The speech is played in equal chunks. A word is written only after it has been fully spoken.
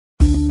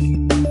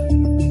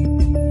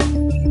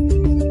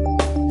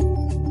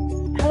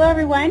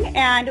everyone,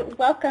 and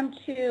welcome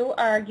to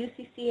our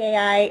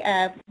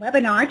UCCAI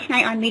webinar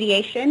tonight on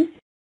mediation.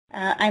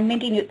 I'm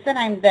Mindy Knutson.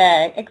 I'm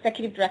the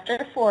Executive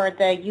Director for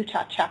the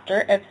Utah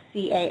chapter of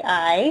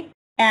CAI,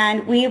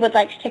 and we would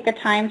like to take the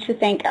time to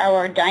thank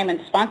our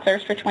Diamond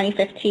sponsors for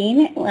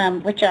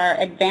 2015, which are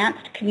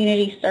Advanced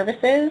Community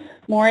Services,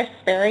 Morris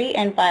Sperry,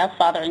 and Vile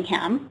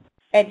Fotheringham.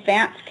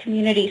 Advanced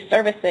Community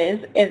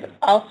Services is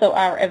also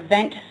our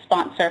event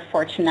sponsor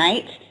for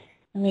tonight,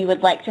 and we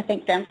would like to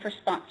thank them for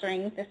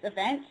sponsoring this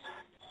event.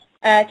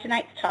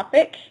 Tonight's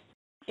topic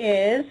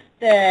is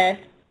the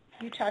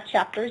Utah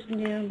chapter's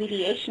new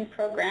mediation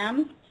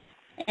program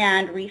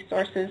and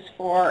resources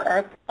for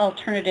our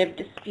alternative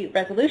dispute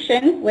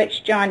resolution,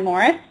 which John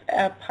Morris,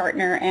 a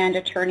partner and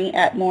attorney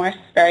at Morris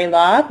Sperry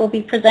Law, will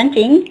be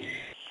presenting.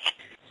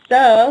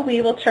 So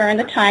we will turn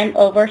the time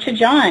over to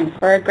John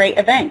for a great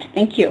event.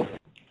 Thank you.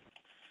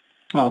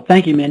 Oh,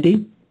 thank you,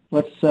 Mindy.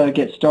 Let's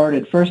get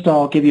started. First,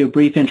 I'll give you a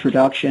brief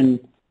introduction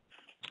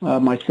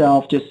of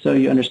myself, just so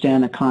you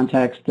understand the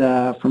context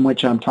from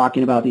which I'm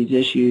talking about these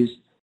issues.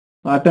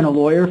 I've been a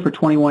lawyer for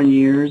 21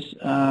 years.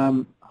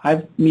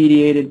 I've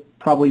mediated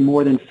probably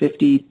more than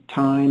 50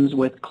 times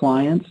with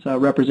clients,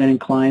 representing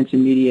clients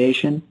in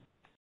mediation.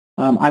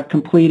 I've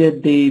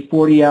completed the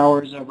 40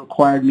 hours of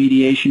required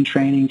mediation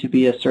training to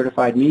be a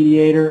certified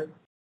mediator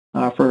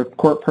for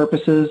court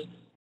purposes,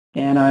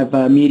 and I've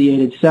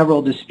mediated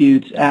several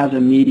disputes as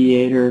a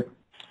mediator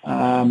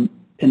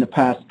in the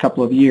past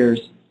couple of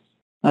years.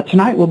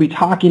 Tonight we'll be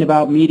talking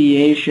about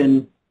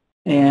mediation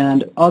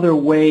and other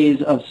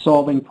ways of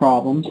solving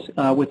problems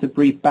with a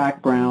brief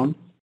background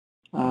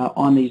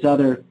on these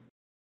other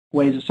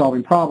ways of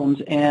solving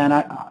problems. And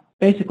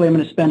basically I'm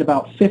going to spend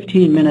about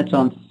 15 minutes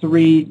on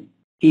three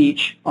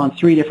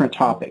different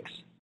topics.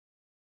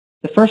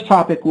 The first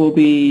topic will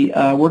be,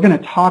 we're going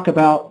to talk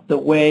about the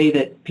way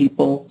that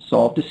people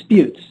solve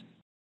disputes,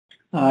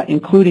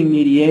 including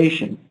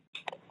mediation,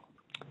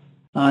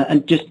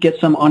 and just get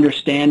some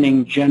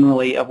understanding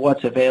generally of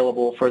what's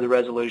available for the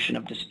resolution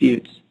of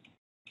disputes.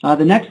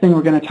 The next thing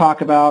we're going to talk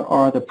about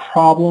are the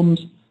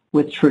problems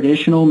with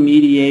traditional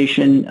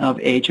mediation of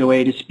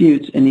HOA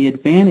disputes and the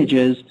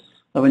advantages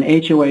of an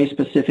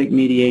HOA-specific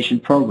mediation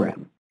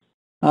program.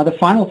 The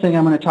final thing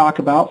I'm going to talk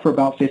about for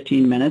about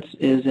 15 minutes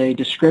is a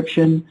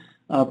description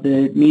of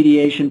the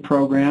mediation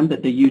program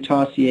that the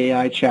Utah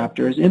CAI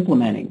chapter is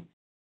implementing,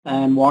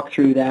 and walk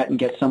through that and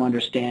get some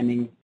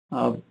understanding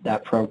of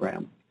that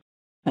program.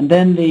 And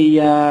then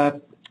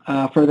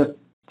for the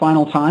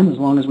final time, as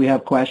long as we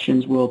have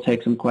questions, we'll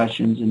take some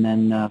questions and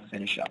then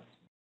finish up.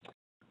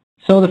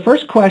 So the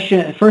first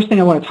thing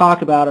I want to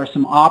talk about are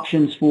some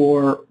options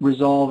for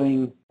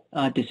resolving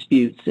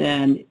disputes.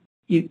 And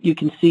you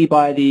can see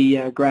by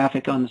the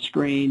graphic on the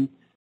screen,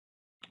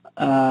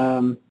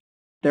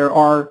 there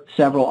are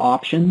several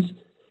options.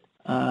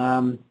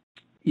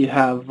 You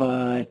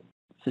have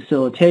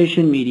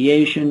facilitation,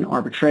 mediation,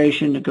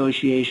 arbitration,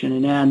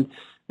 negotiation, and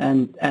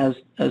as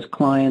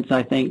clients,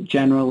 I think,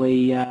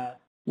 generally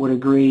would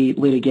agree,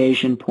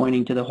 litigation,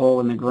 pointing to the hole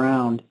in the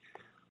ground.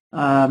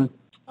 I'm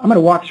going to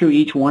walk through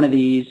each one of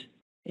these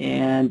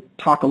and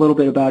talk a little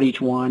bit about each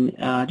one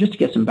just to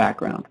get some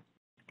background.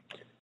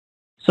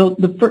 So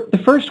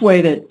the first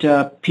way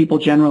that people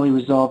generally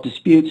resolve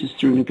disputes is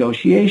through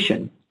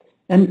negotiation.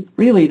 And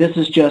really, this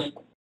is just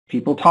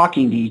people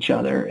talking to each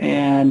other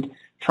and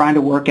trying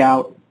to work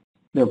out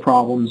their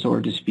problems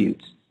or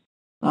disputes.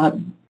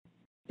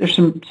 There's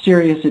some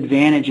serious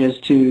advantages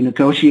to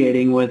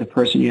negotiating with a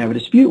person you have a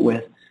dispute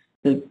with.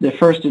 The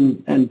first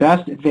and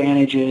best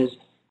advantage is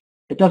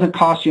it doesn't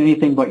cost you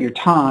anything but your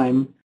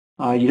time.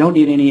 You don't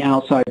need any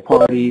outside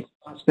parties,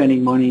 not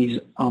spending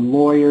money on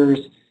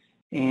lawyers,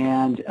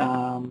 and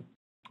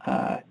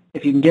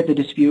if you can get the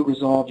dispute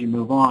resolved, you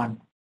move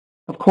on.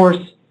 Of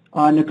course,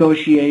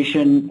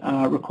 negotiation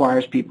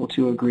requires people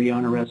to agree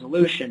on a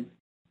resolution,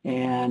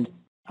 and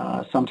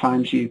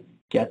sometimes you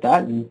get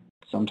that and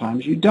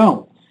sometimes you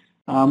don't,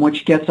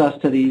 which gets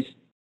us to these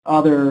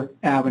other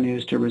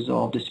avenues to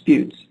resolve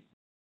disputes.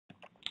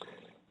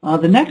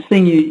 The next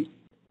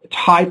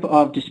type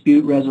of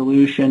dispute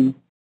resolution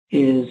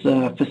is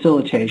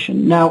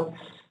facilitation. Now,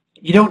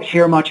 you don't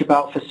hear much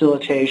about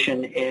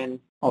facilitation in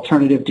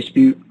alternative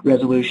dispute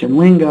resolution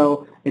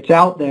lingo. It's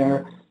out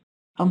there.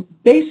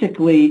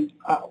 Basically,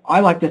 I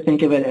like to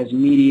think of it as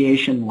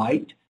mediation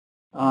light,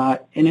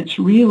 and it's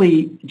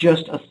really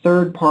just a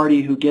third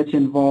party who gets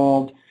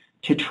involved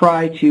to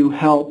try to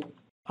help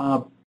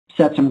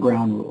set some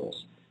ground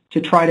rules, to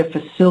try to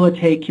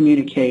facilitate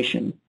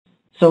communication.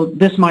 So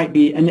this might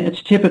be, and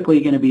it's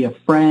typically going to be a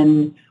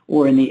friend,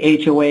 or in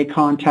the HOA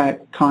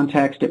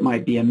context, it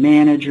might be a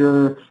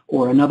manager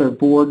or another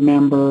board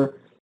member,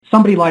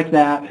 somebody like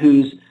that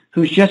who's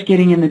just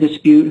getting in the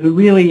dispute, who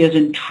really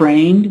isn't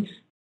trained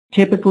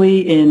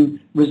typically in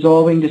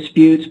resolving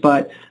disputes,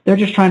 but they're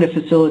just trying to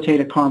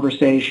facilitate a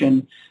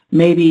conversation,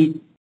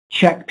 maybe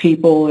check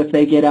people if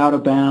they get out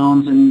of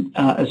bounds, and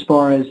as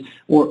far as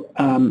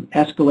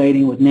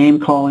escalating with name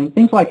calling,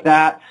 things like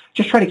that.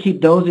 Just try to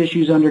keep those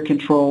issues under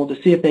control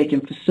to see if they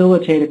can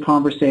facilitate a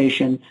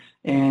conversation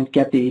and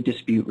get the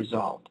dispute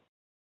resolved.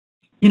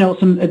 You know,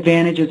 some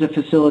advantages of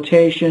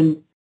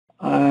facilitation.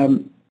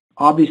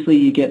 Obviously,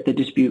 you get the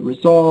dispute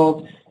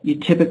resolved. You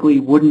typically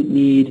wouldn't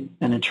need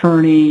an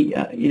attorney.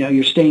 You know,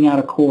 you're staying out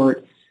of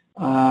court.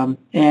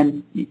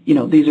 And, you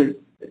know,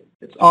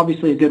 it's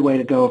obviously a good way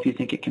to go if you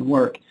think it can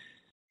work.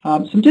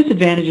 Some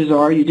disadvantages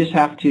are you just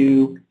have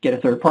to get a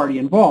third party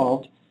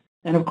involved.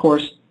 And, of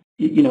course,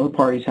 you know, the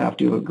parties have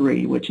to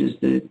agree, which is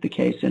the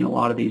case in a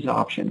lot of these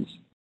options.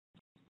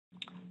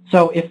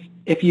 So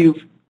if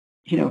you've,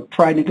 you know,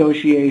 tried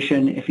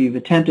negotiation, if you've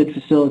attempted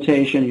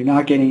facilitation, you're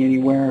not getting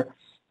anywhere,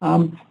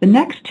 the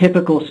next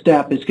typical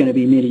step is going to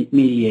be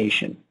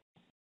mediation.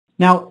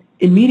 Now,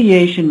 in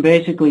mediation,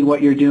 basically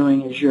what you're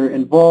doing is you're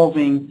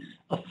involving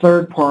a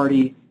third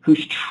party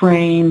who's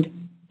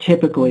trained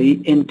typically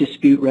in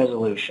dispute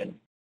resolution.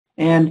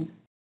 And,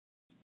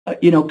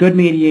 you know, good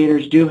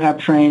mediators do have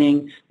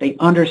training. They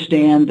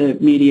understand the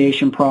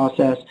mediation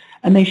process,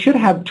 and they should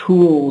have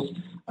tools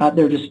at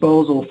their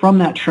disposal from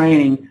that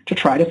training to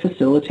try to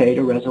facilitate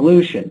a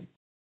resolution.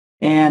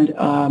 And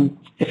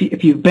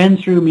if you've been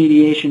through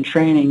mediation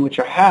training, which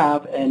I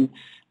have, and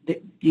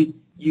you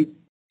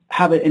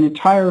have an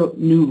entire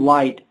new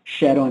light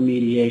shed on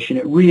mediation.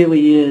 It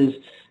really is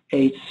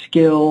a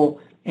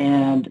skill,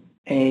 and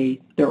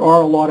there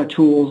are a lot of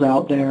tools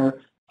out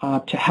there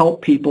to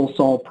help people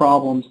solve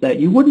problems that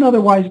you wouldn't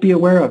otherwise be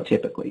aware of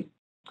typically.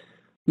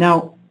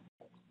 Now,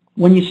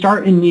 when you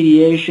start in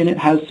mediation, it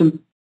has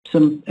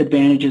some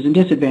advantages and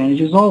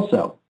disadvantages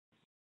also.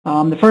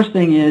 The first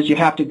thing is you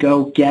have to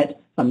go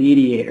get a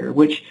mediator,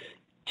 which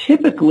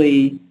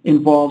typically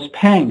involves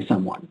paying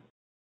someone.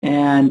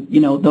 And,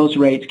 you know, those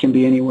rates can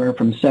be anywhere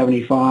from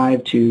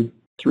 $75 to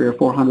 $300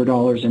 or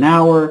 $400 an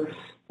hour.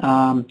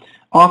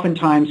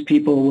 Oftentimes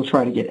people will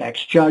try to get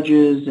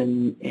ex-judges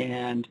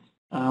and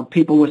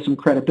people with some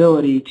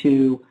credibility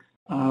to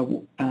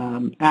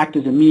act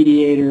as a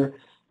mediator,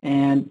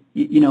 and,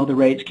 you know, the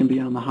rates can be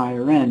on the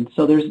higher end.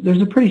 So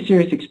there's a pretty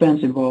serious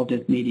expense involved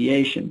in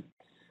mediation.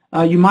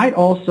 You might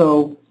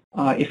also,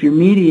 if you're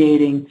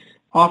mediating,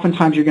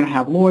 oftentimes you're going to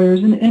have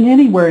lawyers, and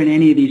anywhere in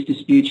any of these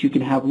disputes you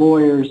can have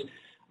lawyers,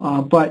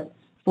 but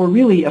for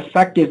really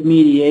effective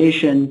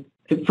mediation,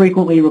 it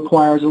frequently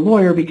requires a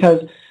lawyer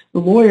because the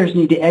lawyers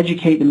need to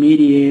educate the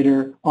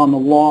mediator on the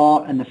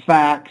law and the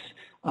facts,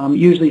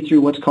 usually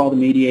through what's called a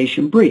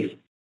mediation brief.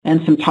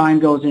 And some time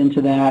goes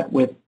into that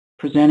with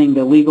presenting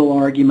the legal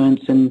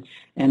arguments and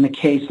the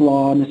case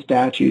law and the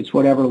statutes,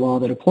 whatever law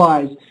that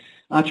applies,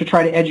 to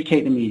try to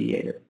educate the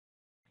mediator.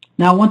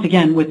 Now, once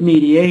again, with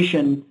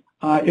mediation,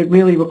 it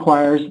really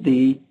requires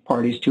the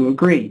parties to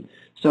agree.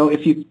 So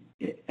if you,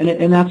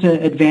 and that's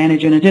an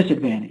advantage and a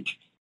disadvantage.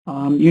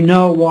 You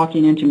know,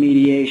 walking into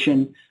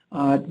mediation,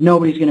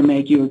 nobody's going to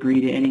make you agree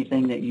to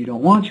anything that you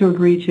don't want to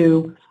agree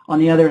to. On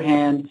the other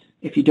hand,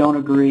 if you don't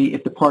agree,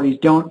 if the parties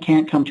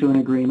can't come to an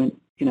agreement,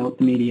 you know,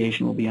 the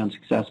mediation will be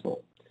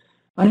unsuccessful.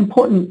 An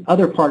important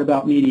other part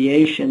about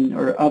mediation,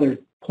 or other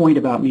point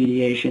about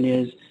mediation,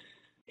 is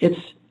it's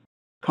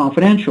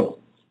confidential.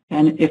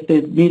 And if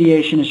the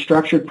mediation is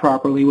structured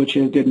properly, which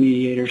a good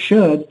mediator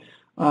should,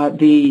 all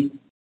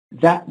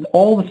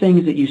the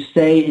things that you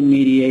say in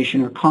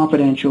mediation are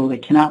confidential. They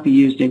cannot be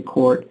used in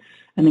court,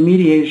 and the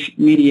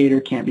mediator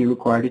can't be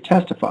required to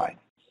testify.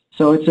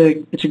 So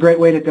it's a great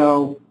way to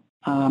go.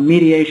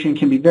 Mediation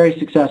can be very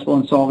successful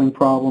in solving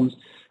problems.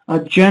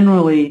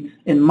 Generally,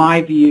 in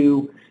my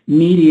view,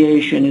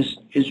 mediation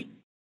is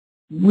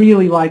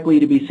really likely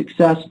to be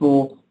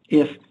successful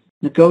if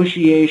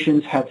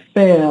negotiations have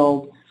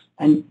failed,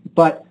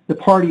 but the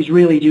parties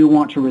really do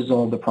want to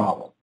resolve the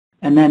problem.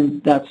 And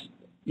then that's,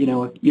 you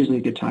know, usually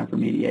a good time for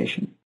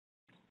mediation.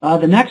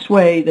 The next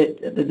way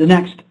the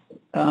next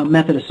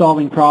method of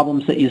solving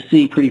problems that you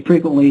see pretty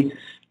frequently,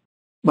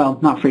 well,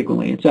 not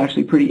frequently, it's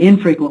actually pretty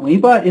infrequently,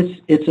 but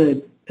it's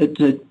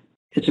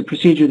a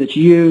procedure that's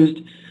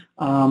used.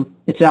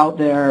 It's out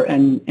there,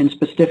 and in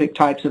specific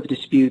types of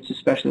disputes,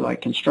 especially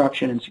like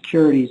construction and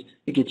securities,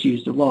 it gets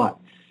used a lot.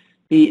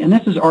 And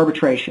this is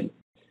arbitration.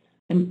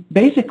 And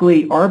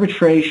basically,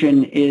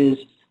 arbitration is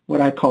what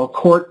I call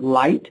court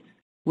light,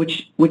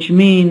 which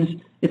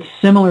means it's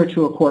similar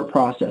to a court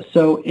process.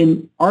 So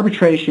in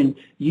arbitration,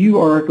 you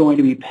are going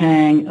to be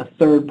paying a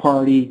third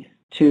party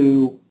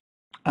to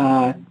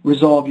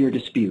resolve your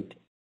dispute.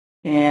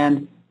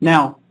 And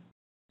now,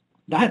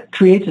 that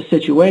creates a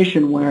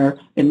situation where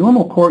in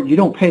normal court, you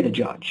don't pay the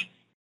judge.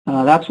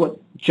 That's what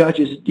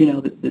judges, you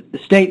know, the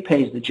state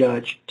pays the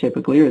judge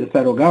typically, or the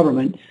federal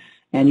government,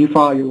 and you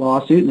file your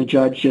lawsuit and the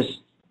judge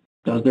just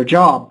does their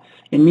job.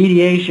 In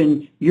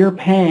mediation, you're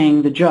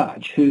paying the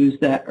judge,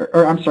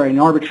 in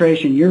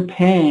arbitration, you're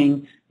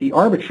paying the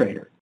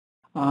arbitrator.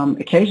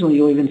 Occasionally,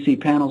 you'll even see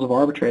panels of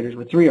arbitrators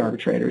with 3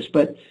 arbitrators,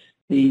 but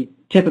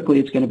typically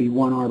it's going to be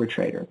 1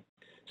 arbitrator.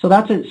 So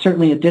that's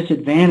certainly a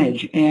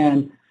disadvantage,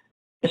 and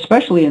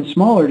especially in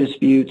smaller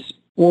disputes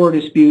or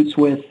disputes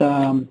with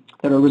that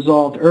are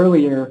resolved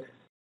earlier,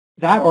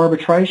 that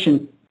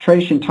arbitration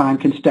time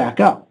can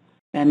stack up.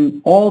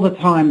 And all the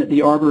time that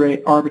the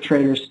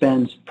arbitrator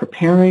spends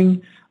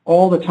preparing,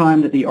 all the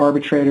time that the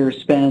arbitrator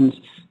spends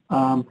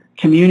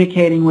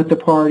communicating with the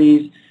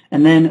parties,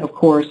 and then, of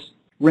course,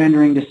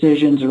 rendering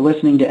decisions or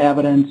listening to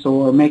evidence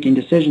or making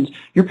decisions,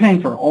 you're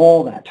paying for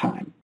all that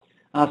time.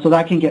 So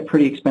that can get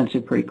pretty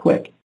expensive pretty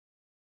quick.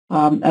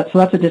 So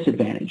that's a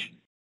disadvantage.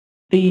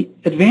 The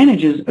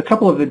advantages, a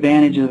couple of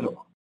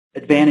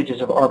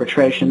advantages of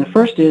arbitration. The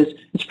first is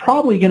it's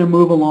probably going to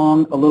move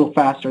along a little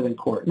faster than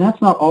court. And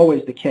that's not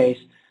always the case,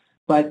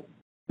 but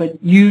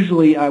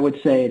usually I would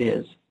say it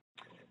is.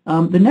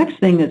 The next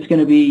thing that's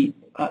going to be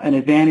an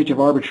advantage of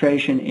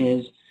arbitration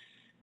is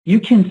you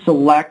can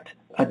select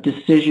a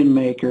decision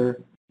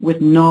maker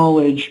with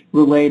knowledge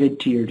related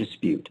to your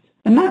dispute.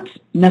 And not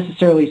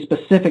necessarily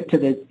specific to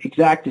the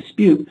exact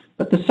dispute,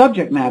 but the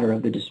subject matter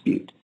of the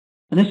dispute.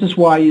 And this is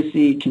why you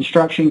see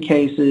construction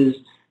cases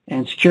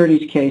and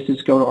securities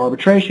cases go to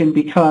arbitration,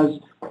 because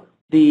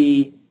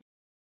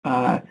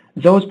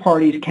those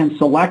parties can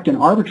select an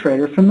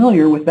arbitrator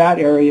familiar with that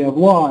area of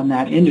law and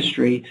that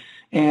industry,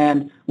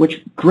 and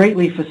which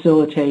greatly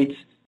facilitates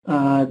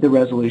the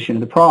resolution of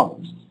the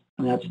problems.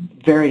 And that's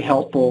very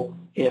helpful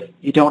if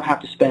you don't have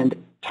to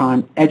spend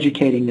time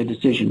educating the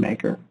decision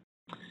maker.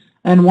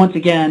 And once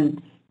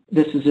again,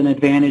 this is an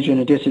advantage and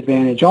a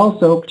disadvantage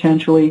also,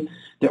 potentially.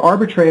 The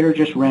arbitrator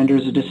just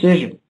renders a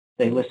decision.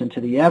 They listen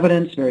to the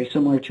evidence, very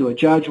similar to a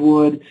judge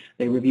would.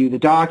 They review the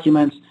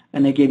documents,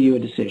 and they give you a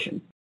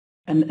decision.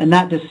 And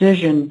that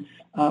decision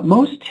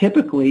most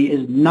typically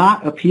is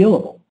not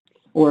appealable,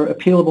 or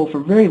appealable for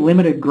very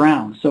limited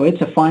grounds. So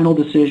it's a final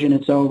decision,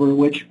 it's over,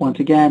 which, once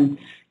again,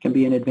 can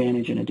be an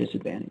advantage and a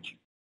disadvantage.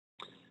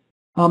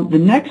 The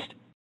next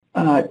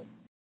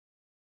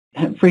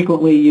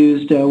frequently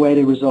used way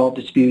to resolve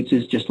disputes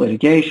is just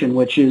litigation,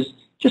 which is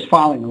just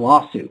filing a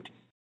lawsuit.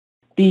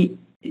 And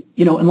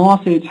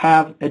lawsuits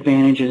have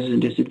advantages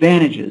and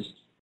disadvantages.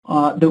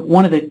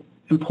 One of the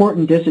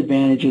important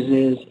disadvantages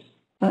is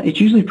it's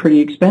usually pretty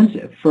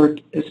expensive,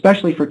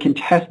 especially for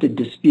contested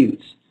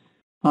disputes.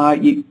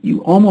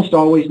 You almost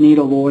always need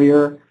a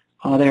lawyer.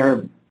 There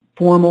are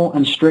formal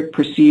and strict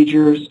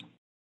procedures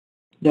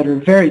that are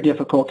very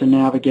difficult to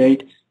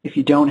navigate if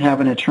you don't have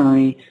an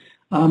attorney.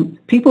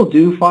 People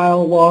do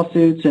file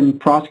lawsuits and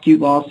prosecute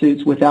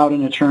lawsuits without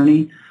an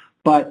attorney,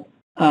 but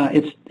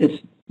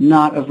it's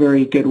not a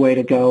very good way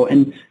to go,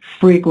 and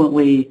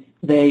frequently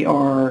they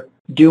are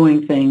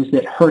doing things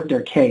that hurt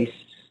their case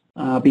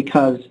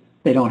because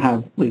they don't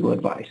have legal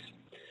advice.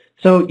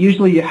 So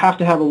usually you have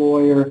to have a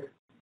lawyer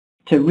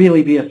to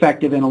really be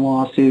effective in a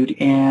lawsuit,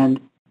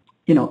 and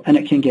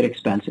it can get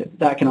expensive.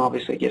 That can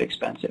obviously get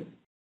expensive.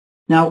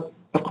 Now,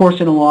 of course,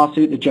 in a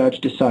lawsuit, the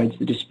judge decides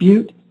the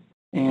dispute,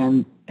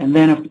 and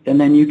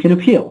then you can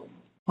appeal.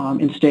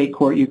 In state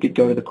court, you could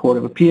go to the Court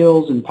of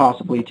Appeals and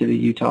possibly to the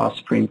Utah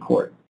Supreme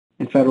Court.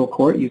 In federal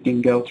court, you can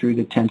go through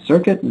the 10th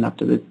Circuit and up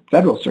to the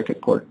Federal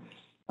Circuit Court,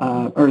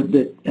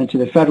 and to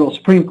the Federal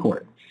Supreme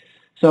Court.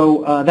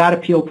 So that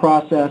appeal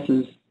process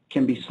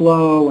can be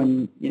slow,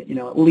 and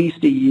at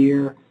least a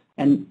year.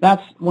 And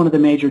that's one of the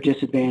major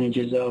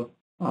disadvantages of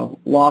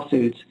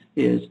lawsuits,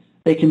 is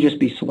they can just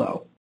be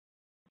slow.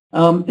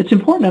 It's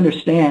important to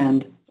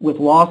understand with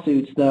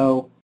lawsuits,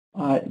 though,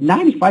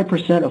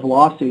 95% of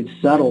lawsuits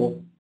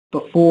settle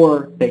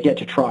before they get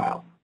to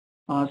trial.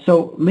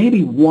 So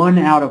maybe 1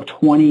 out of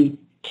 20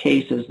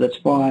 cases that's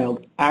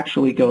filed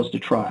actually goes to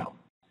trial.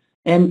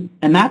 And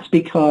that's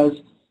because,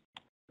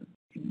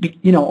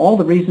 all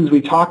the reasons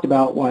we've talked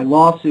about why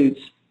lawsuits,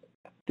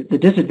 the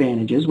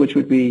disadvantages, which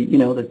would be,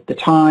 the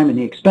time and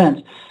the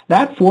expense,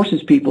 that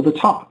forces people to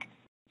talk.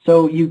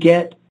 So you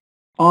get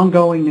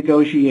ongoing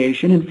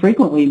negotiation and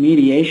frequently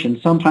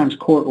mediation, sometimes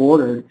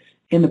court-ordered,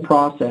 in the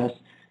process.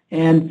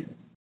 And,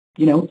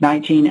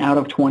 19 out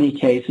of 20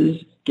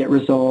 cases get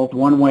resolved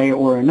one way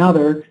or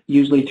another,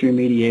 usually through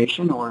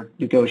mediation or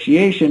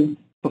negotiation,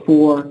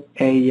 before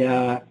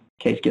a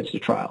case gets to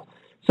trial.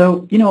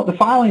 So, the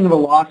filing of a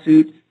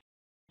lawsuit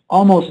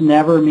almost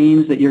never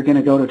means that you're going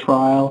to go to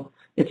trial.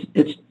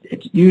 It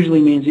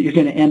usually means that you're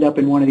going to end up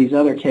in one of these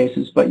other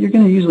cases, but you're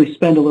going to usually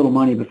spend a little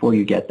money before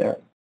you get there.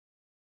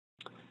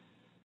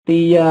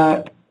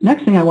 The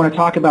next thing I want to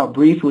talk about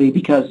briefly,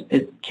 because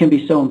it can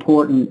be so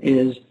important,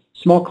 is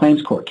small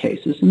claims court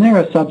cases. And they're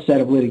a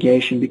subset of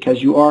litigation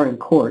because you are in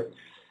court.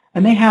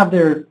 And they have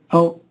a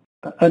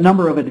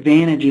number of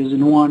advantages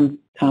and one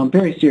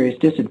very serious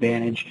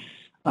disadvantage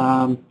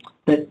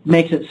that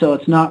makes it so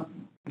it's not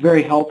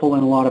very helpful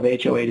in a lot of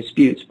HOA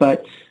disputes.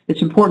 But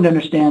it's important to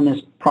understand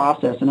this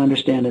process and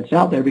understand it's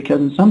out there, because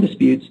in some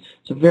disputes,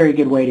 it's a very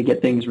good way to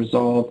get things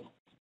resolved.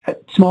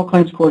 Small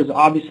claims court is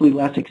obviously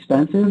less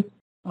expensive.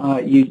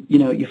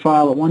 You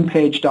file a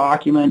one-page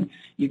document,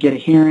 you get a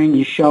hearing,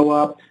 you show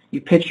up, you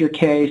pitch your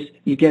case,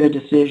 you get a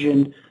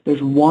decision.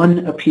 There's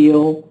one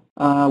appeal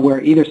where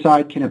either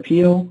side can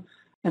appeal.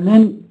 And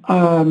then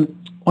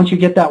once you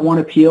get that one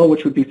appeal,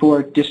 which would be for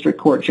a district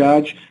court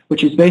judge,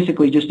 which is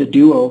basically just a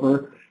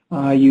do-over,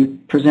 You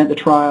present the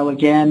trial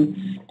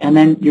again, and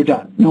then you're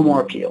done. No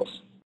more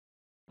appeals.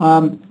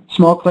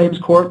 Small claims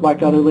court,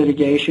 like other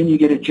litigation, you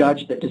get a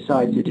judge that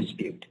decides the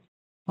dispute.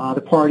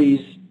 The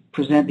parties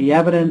present the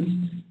evidence,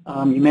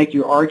 you make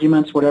your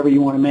arguments, whatever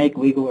you want to make,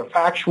 legal or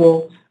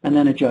factual, and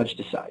then a judge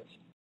decides.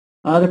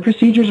 The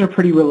procedures are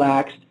pretty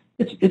relaxed.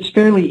 It's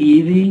fairly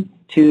easy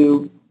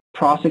to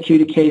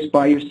prosecute a case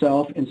by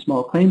yourself in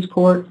small claims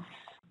court.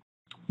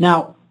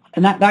 Now,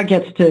 and that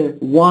gets to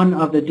one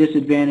of the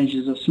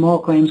disadvantages of small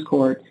claims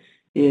court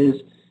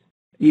is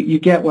you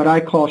get what I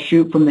call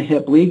shoot from the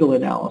hip legal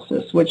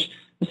analysis, which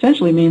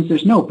essentially means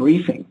there's no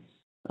briefing.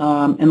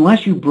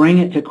 Unless you bring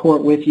it to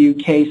court with you,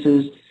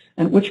 cases,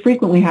 and which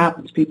frequently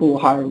happens. People will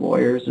hire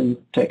lawyers and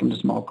take them to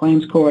small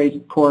claims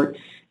court,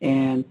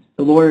 and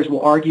the lawyers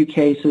will argue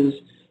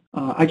cases.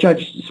 I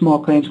judged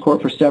small claims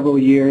court for several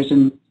years,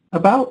 and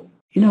about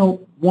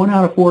 1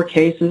 out of 4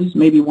 cases,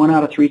 maybe 1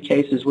 out of 3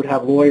 cases would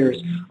have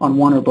lawyers on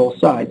one or both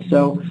sides.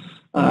 So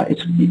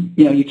it's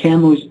you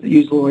can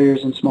use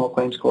lawyers in small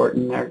claims court,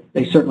 and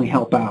they certainly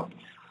help out.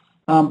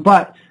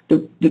 But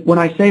when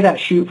I say that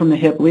shoot from the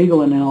hip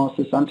legal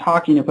analysis, I'm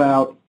talking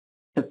about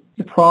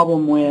the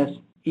problem with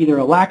either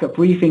a lack of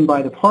briefing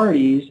by the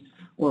parties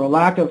or a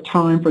lack of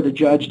time for the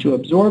judge to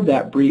absorb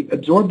that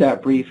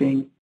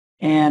briefing,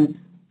 and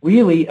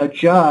really a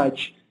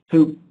judge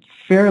who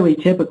fairly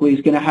typically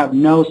is going to have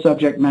no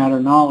subject matter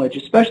knowledge,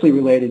 especially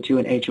related to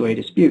an HOA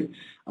dispute.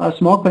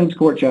 Small claims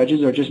court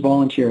judges are just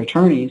volunteer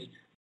attorneys,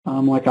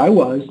 like I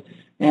was,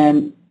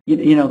 and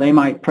they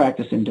might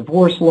practice in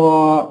divorce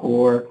law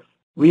or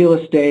real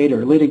estate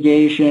or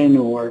litigation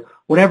or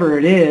whatever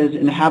it is,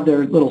 and have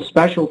their little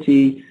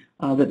specialty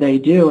that they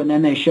do, and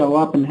then they show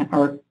up and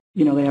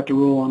they have to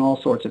rule on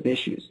all sorts of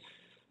issues.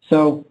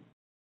 So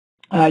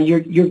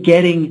you're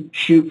getting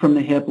shoot from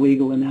the hip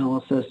legal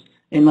analysis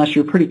unless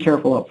you're pretty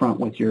careful up front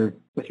with your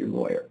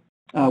lawyer,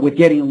 with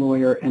getting a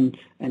lawyer and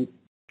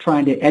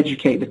trying to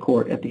educate the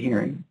court at the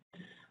hearing.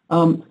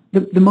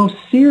 The most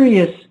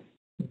serious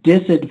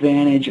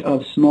disadvantage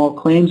of small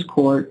claims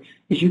court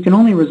is you can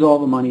only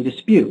resolve a money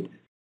dispute.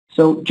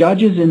 So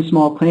judges in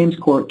small claims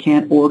court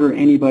can't order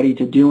anybody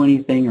to do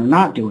anything or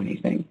not do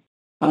anything.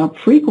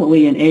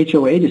 Frequently in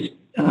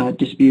HOA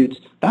disputes,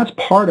 that's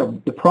part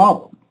of the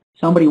problem.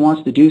 Somebody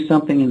wants to do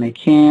something and they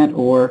can't,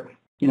 or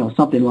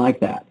something like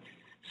that.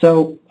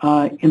 So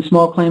in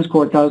small claims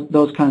court,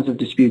 those kinds of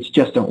disputes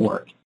just don't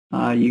work.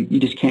 You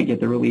just can't get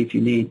the relief you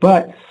need.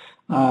 But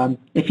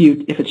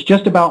if it's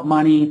just about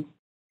money,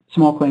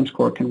 small claims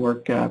court can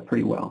work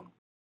pretty well.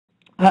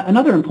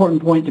 Another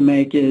important point to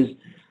make is,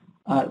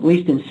 at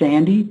least in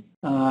Sandy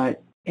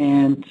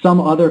and some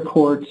other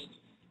courts,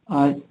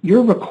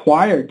 you're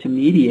required to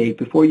mediate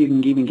before you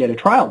can even get a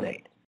trial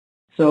date.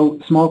 So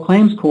small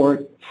claims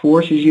court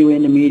forces you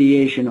into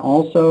mediation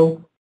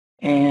also,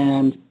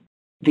 and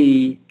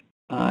there's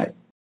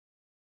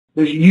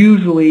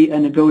usually a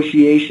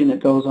negotiation that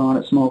goes on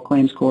at small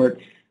claims court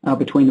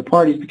between the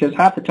parties, because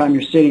half the time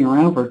you're sitting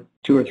around for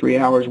 2 or 3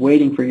 hours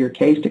waiting for your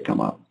case to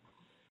come up.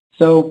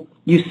 So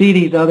you see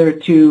these other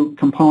two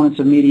components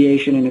of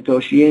mediation and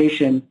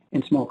negotiation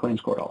in small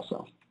claims court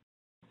also.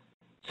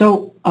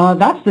 So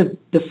that's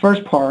the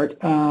first part,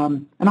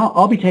 and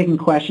I'll be taking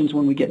questions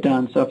when we get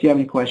done. So if you have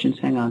any questions,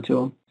 hang on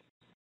to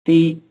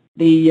them.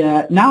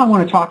 Now I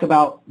want to talk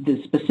about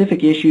the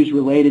specific issues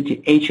related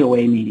to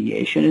HOA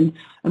mediation.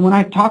 And when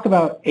I talk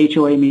about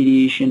HOA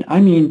mediation,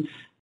 I mean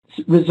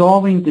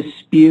resolving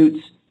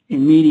disputes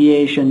in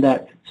mediation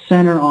that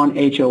center on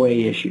HOA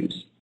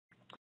issues.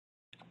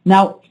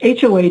 Now,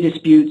 HOA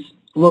disputes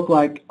look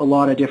like a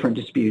lot of different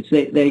disputes.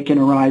 They can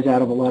arise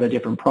out of a lot of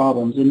different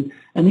problems, and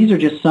these are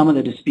just some of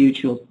the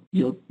disputes you're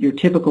going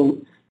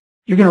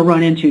to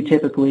run into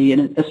typically,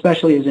 and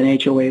especially as an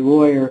HOA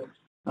lawyer,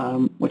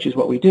 which is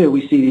what we do.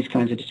 We see these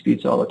kinds of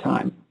disputes all the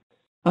time.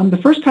 The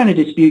first kind of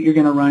dispute you're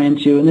going to run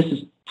into, and this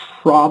is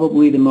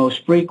probably the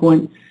most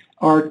frequent,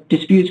 are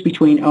disputes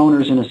between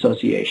owners and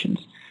associations,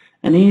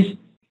 and these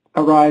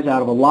arise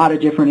out of a lot of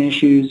different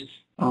issues: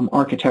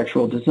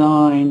 architectural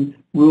design,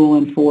 rule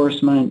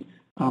enforcement,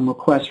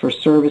 requests for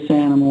service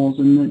animals,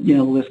 and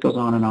the list goes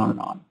on and on and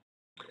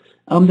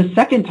on. The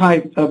second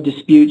type of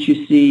disputes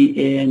you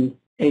see in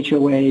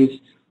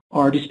HOAs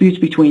are disputes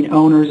between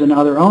owners and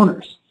other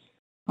owners.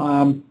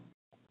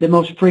 The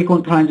most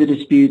frequent kinds of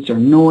disputes are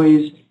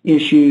noise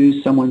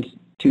issues. Someone's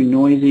too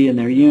noisy in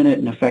their unit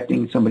and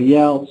affecting somebody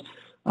else.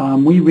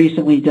 We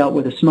recently dealt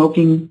with a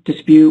smoking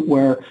dispute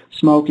where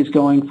smoke is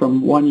going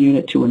from one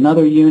unit to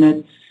another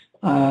unit.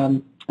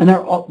 And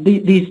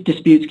these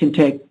disputes can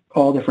take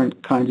all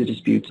different kinds of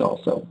disputes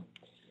also.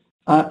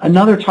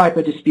 Another type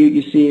of dispute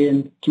you see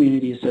in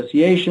community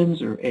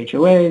associations or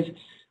HOAs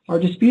are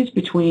disputes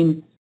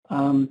between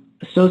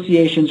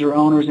associations or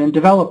owners and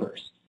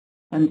developers.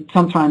 And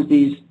sometimes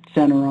these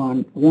center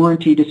on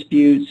warranty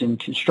disputes and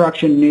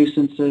construction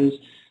nuisances,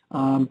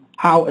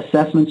 how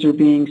assessments are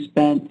being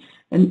spent.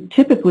 And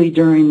typically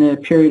during the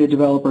period of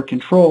developer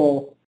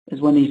control is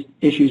when these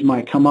issues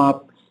might come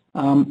up.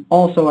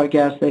 Also, I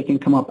guess they can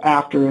come up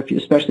after,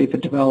 especially if a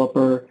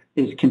developer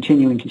is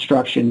continuing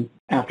construction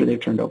after they've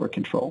turned over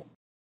control.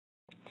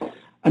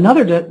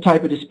 Another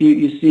type of dispute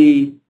you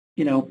see,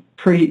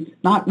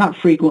 not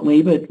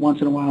frequently, but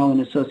once in a while in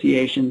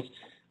associations,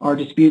 are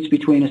disputes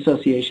between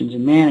associations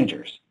and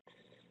managers.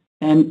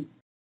 And,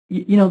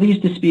 these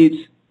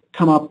disputes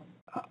come up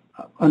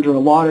under a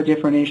lot of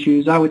different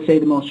issues. I would say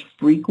the most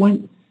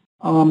frequent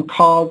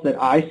cause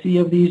that I see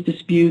of these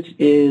disputes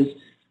is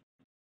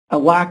a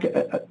lack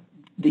of,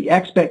 the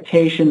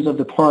expectations of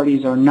the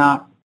parties are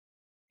not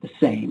the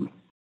same.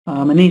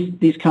 And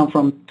these come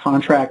from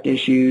contract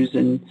issues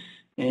and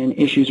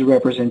issues of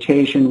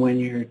representation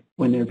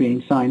when they're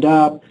being signed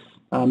up.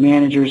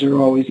 Managers are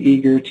always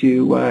eager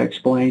to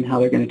explain how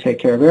they're going to take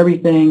care of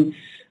everything,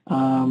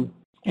 and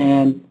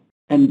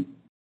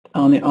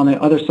on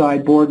the other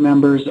side, board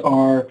members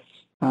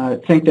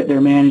think that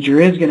their manager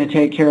is going to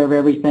take care of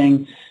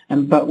everything.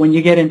 But when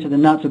you get into the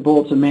nuts and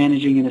bolts of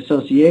managing an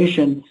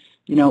association,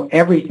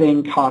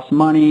 everything costs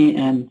money,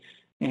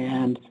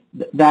 and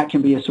that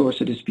can be a source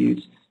of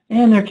disputes.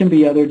 And there can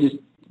be other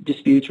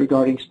disputes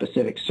regarding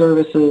specific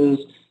services,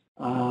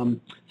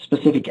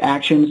 specific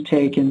actions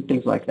taken,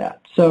 things like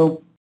that.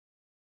 So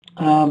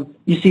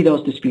you see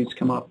those disputes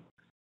come up.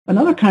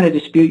 Another kind of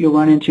dispute you'll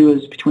run into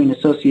is between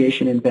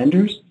association and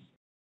vendors.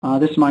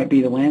 This might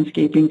be the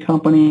landscaping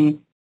company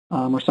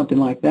or something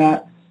like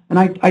that. And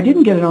I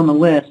didn't get it on the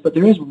list, but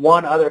there is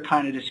one other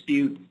kind of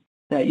dispute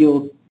that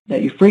you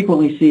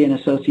frequently see in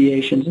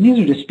associations, and these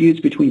are disputes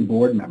between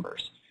board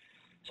members.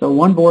 So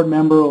one board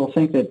member will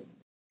think that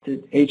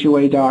the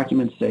HOA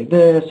documents say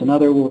this,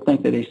 another will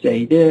think that they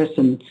say this,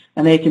 and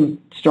they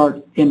can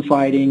start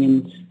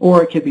infighting,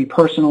 or it could be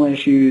personal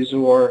issues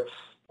or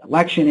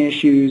election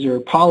issues or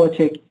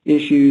politic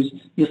issues.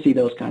 You'll see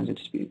those kinds of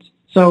disputes.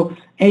 So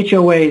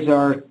HOAs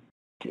are,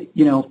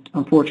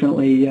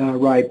 unfortunately,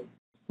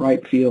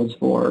 ripe fields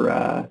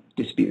for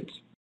disputes.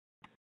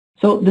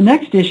 So the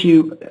next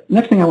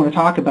thing I want to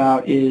talk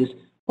about is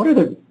what are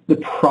the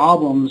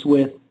problems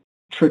with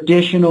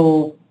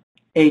traditional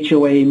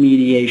HOA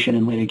mediation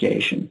and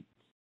litigation,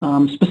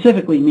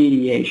 specifically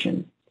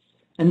mediation.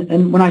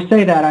 And when I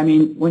say that, I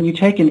mean when you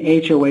take an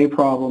HOA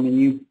problem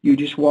and you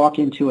just walk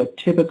into a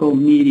typical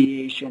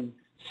mediation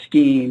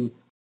scheme,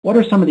 what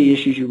are some of the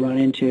issues you run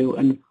into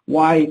and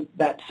why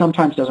that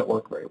sometimes doesn't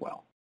work very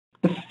well?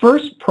 The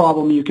first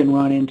problem you can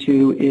run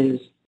into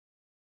is,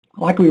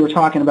 like we were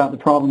talking about the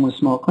problem with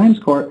small claims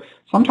court,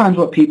 sometimes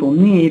what people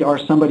need are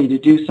somebody to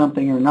do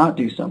something or not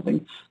do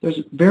something. There's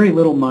very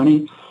little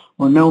money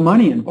or no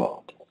money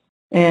involved.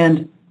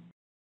 And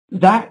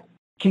that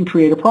can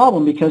create a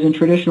problem because in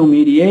traditional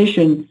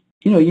mediation,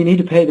 you need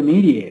to pay the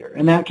mediator,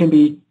 and that can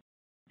be,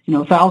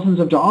 thousands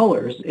of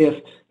dollars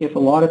if a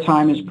lot of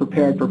time is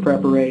prepared for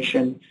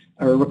preparation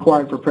or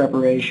required for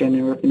preparation,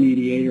 or if the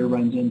mediator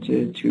runs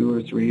into 2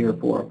 or 3 or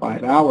 4 or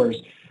 5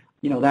 hours,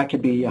 that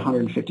could be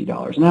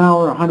 $150 an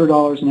hour,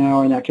 $100 an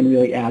hour, and that can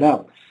really add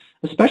up.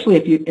 Especially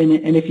if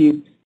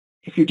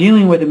you're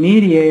dealing with a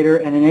mediator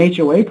and an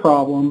HOA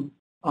problem,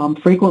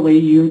 frequently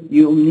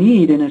you'll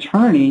need an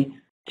attorney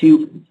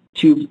to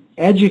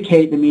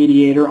educate the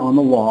mediator on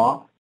the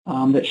law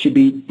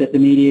that the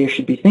mediator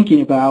should be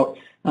thinking about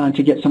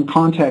to get some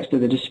context of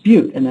the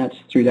dispute, and that's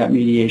through that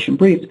mediation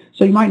brief.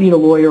 So you might need a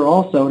lawyer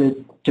also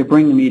to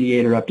bring the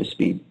mediator up to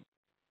speed.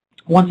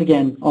 Once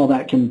again, all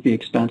that can be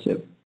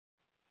expensive.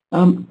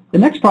 The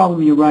next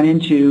problem you run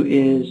into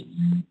is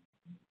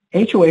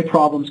HOA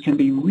problems can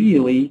be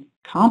really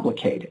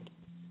complicated.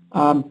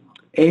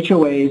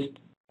 HOAs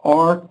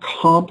are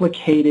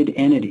complicated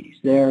entities.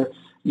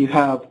 You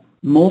have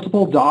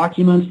multiple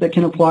documents that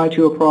can apply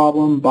to a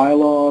problem: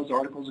 bylaws,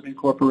 articles of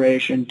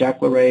incorporation,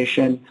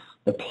 declaration,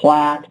 the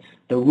plat,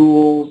 the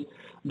rules.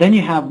 Then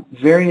you have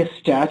various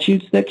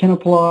statutes that can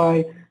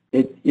apply.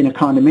 In a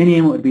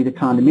condominium, it would be the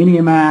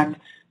Condominium Act.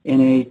 In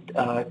a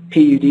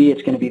PUD,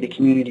 it's going to be the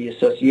Community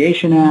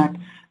Association Act.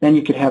 Then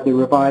you could have the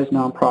Revised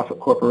Nonprofit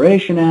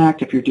Corporation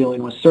Act. If you're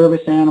dealing with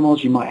service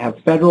animals, you might have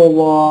federal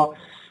law.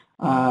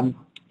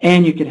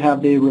 And you could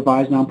have the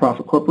Revised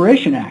Nonprofit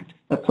Corporation Act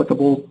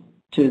applicable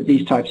to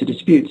these types of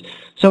disputes.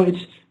 So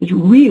it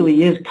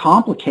really is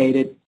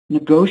complicated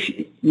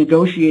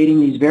negotiating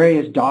these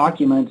various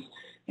documents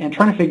and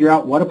trying to figure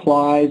out what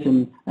applies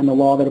and the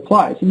law that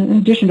applies. And in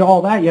addition to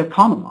all that, you have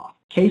common law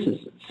cases.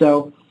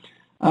 So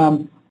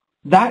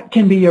that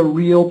can be a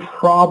real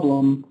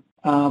problem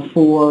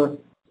for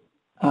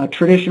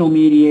traditional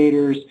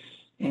mediators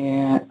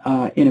and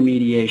in a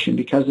mediation,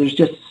 because there's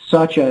just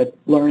such a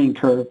learning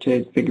curve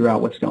to figure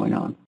out what's going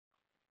on.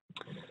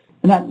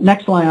 And that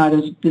next line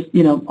item is,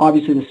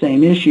 obviously the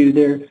same issue.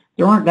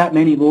 There aren't that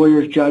many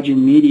lawyers, judges,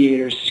 and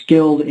mediators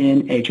skilled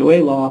in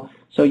HOA law,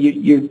 so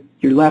you're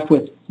left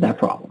with that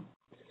problem.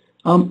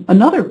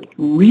 Another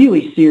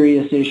really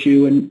serious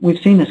issue, and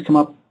we've seen this come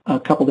up a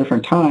couple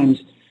different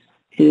times,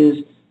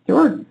 is there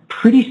are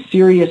pretty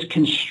serious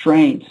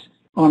constraints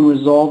on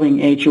resolving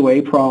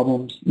HOA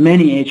problems,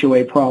 many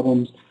HOA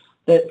problems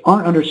that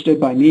aren't understood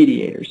by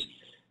mediators.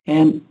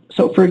 And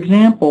so, for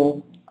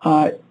example,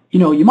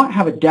 you might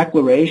have a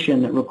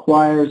declaration that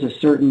requires a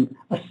certain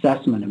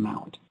assessment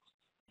amount.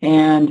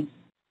 And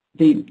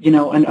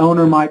an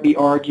owner might be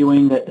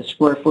arguing that the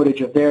square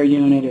footage of their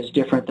unit is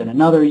different than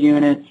another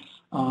unit.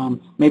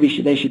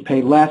 Maybe they should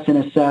pay less in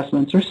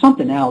assessments or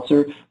something else,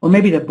 or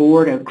maybe the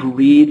board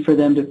agreed for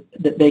them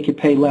that they could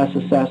pay less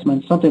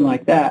assessments, something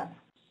like that.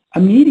 A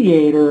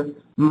mediator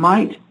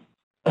might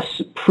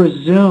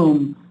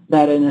presume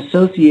that an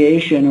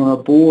association or a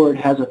board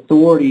has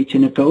authority to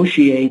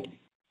negotiate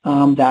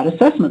that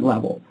assessment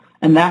level,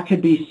 and that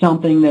could be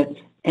something that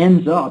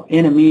ends up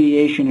in a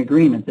mediation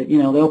agreement, that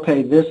they'll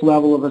pay this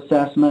level of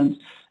assessments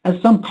as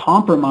some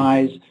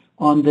compromise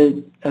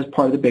as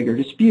part of the bigger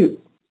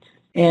dispute.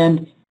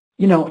 And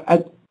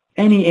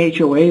any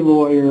HOA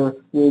lawyer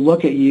will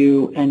look at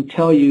you and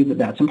tell you that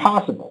that's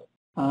impossible.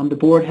 The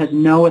board has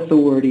no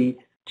authority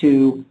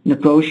to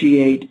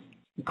negotiate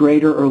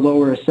greater or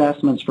lower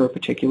assessments for a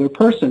particular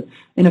person.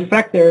 In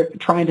effect, they're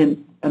trying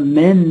to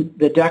amend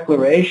the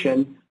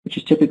declaration, which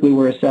is typically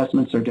where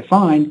assessments are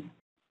defined,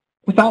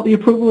 without the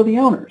approval of the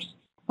owners.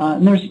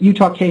 And there's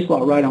Utah case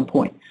law right on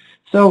point.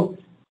 So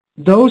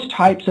those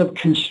types of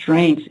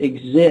constraints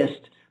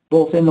exist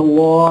both in the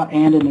law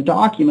and in the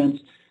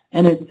documents,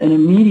 and a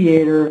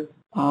mediator,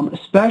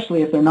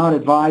 especially if they're not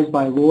advised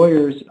by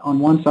lawyers on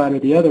one side or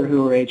the other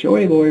who are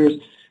HOA lawyers,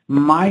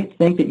 might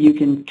think that you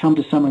can come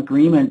to some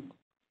agreement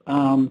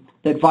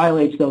that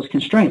violates those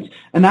constraints.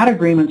 And that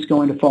agreement's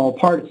going to fall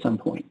apart at some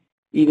point,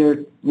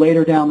 either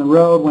later down the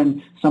road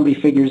when somebody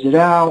figures it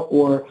out,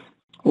 or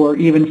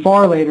even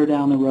far later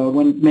down the road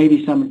when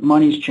maybe some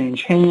money's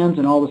changed hands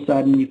and all of a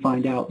sudden you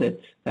find out that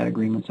that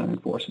agreement's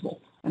unenforceable.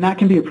 And that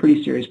can be a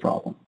pretty serious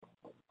problem.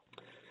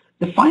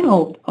 The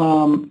final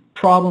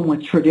problem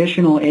with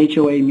traditional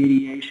HOA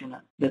mediation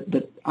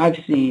that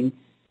I've seen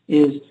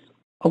is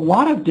a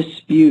lot of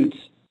disputes,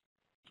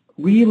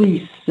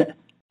 really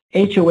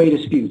HOA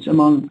disputes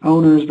among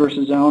owners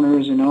versus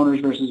owners and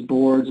owners versus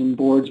boards and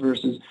boards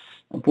versus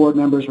board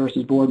members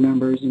versus board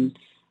members, and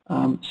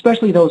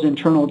especially those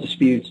internal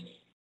disputes.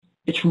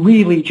 It's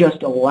really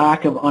just a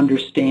lack of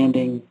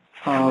understanding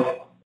of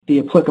the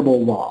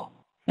applicable law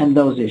and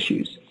those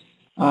issues,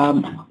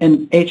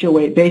 and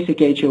basic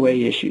HOA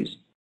issues.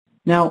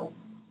 Now,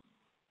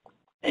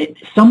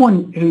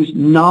 someone who's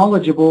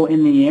knowledgeable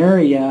in the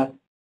area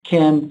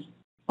can,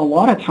 a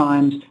lot of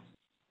times,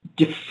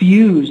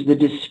 diffuse the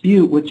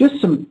dispute with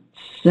just some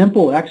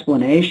simple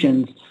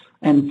explanations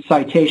and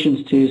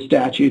citations to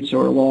statutes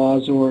or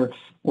laws or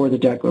the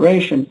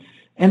declaration,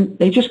 and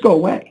they just go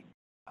away.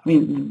 I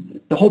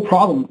mean, the whole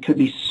problem could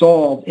be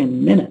solved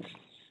in minutes.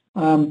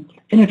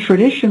 In a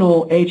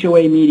traditional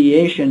HOA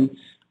mediation,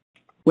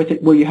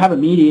 where you have a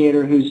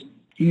mediator who's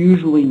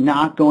usually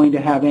not going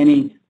to have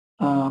any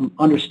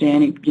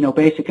understanding,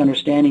 basic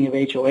understanding of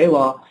HOA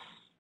law,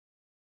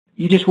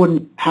 you just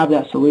wouldn't have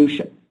that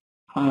solution.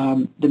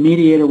 The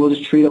mediator will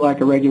just treat it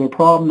like a regular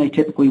problem. They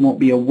typically won't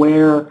be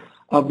aware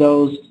of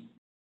those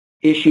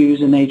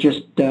issues, and they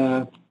just,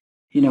 can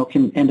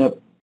end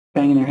up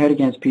banging their head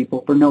against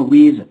people for no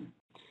reason.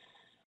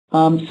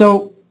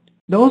 So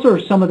those are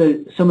some of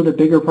the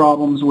bigger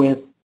problems with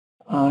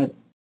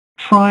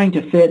trying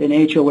to fit an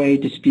HOA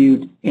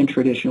dispute in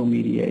traditional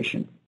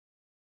mediation.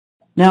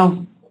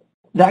 Now,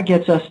 that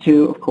gets us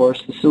to, of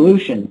course, the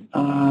solution.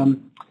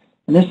 And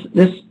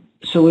this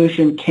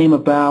solution came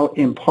about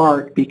in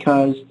part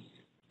because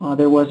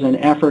there was an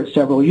effort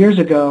several years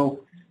ago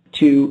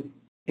to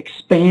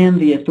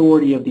expand the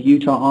authority of the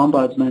Utah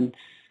Ombudsman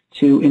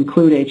to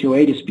include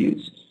HOA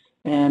disputes.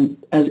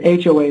 And as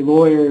HOA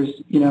lawyers,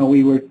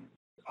 we were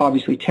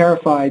obviously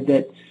terrified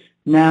that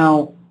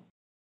now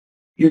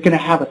you're going to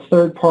have a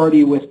third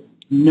party with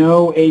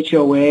no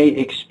HOA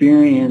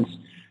experience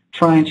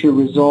trying to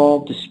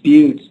resolve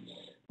disputes,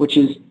 which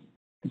is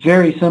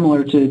very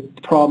similar to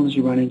the problems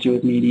you run into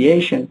with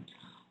mediation.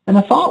 And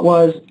the thought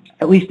was,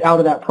 at least out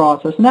of that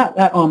process, and that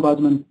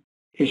ombudsman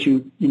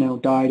issue,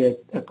 died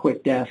a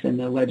quick death in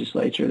the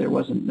legislature. There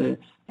wasn't the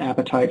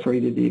appetite for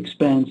either the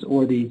expense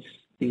or the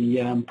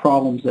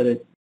problems that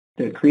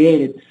it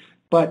created.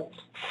 But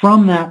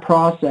from that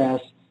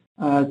process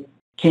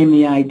came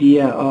the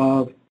idea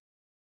of,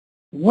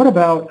 what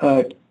about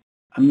a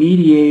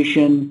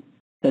mediation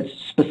that's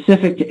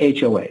specific to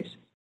HOAs?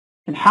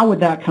 And how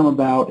would that come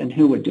about, and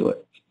who would do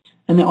it?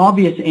 And the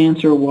obvious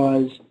answer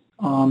was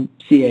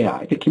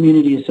CAI, the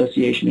Community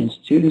Association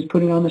Institute, who's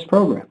putting on this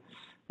program.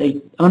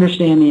 They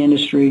understand the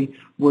industry.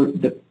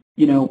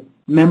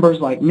 Members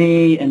like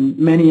me and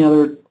many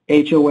other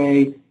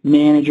HOA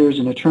managers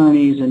and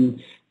attorneys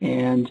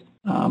and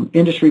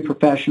industry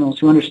professionals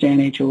who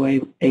understand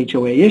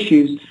HOA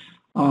issues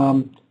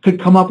could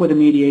come up with a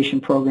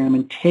mediation program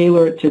and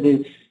tailor it to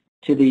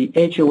the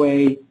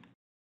HOA,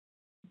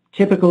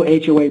 typical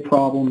HOA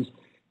problems.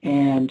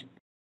 And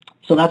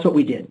so that's what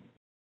we did.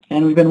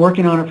 And we've been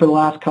working on it for the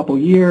last couple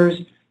years,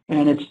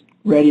 and it's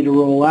ready to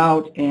roll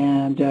out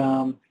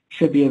and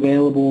should be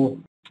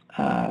available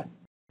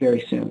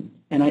very soon.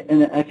 And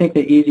I think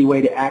the easy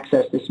way to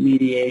access this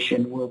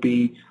mediation will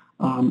be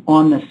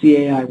on the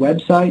CAI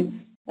website,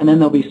 and then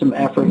there'll be some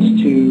efforts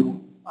to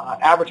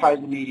advertise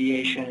the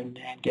mediation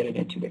and get it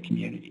into the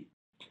community.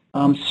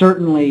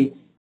 Certainly,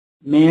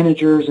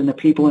 managers and the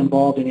people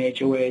involved in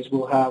HOAs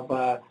will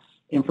have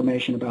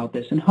information about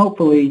this, and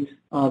hopefully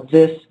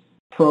this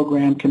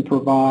program can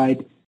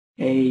provide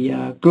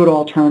a good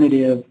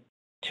alternative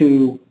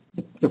to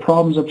the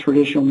problems of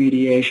traditional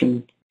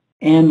mediation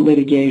and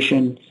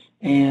litigation,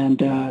 and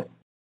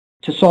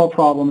to solve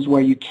problems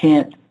where you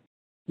can't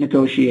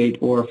negotiate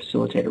or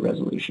facilitate a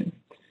resolution.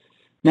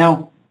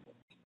 Now,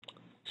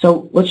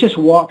 so let's just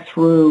walk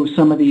through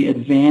some of the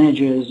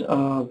advantages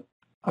of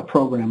a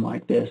program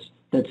like this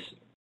that's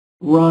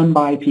run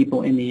by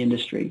people in the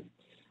industry.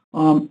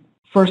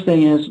 First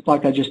thing is,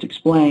 like I just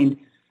explained,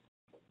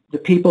 the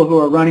people who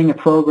are running a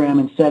program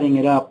and setting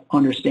it up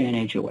understand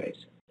HOAs.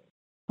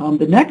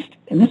 The next,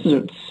 and this is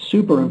a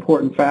super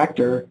important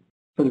factor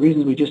for the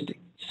reasons we just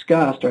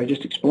discussed, or I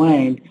just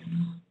explained,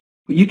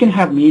 you can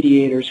have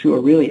mediators who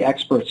are really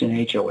experts in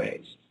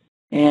HOAs.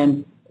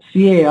 And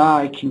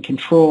CAI can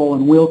control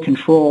and will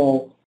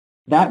control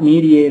that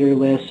mediator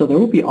list, so there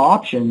will be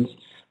options,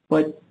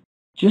 but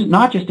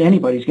not just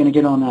anybody's going to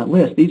get on that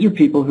list. These are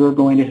people who are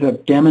going to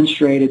have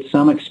demonstrated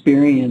some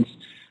experience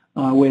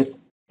with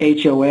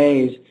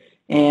HOAs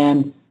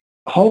and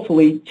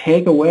hopefully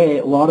take away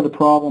a lot of the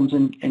problems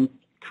and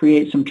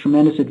create some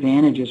tremendous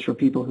advantages for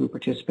people who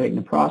participate in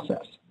the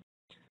process.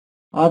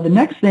 The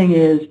next thing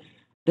is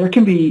there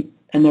can be,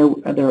 and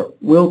there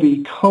will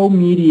be,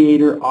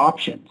 co-mediator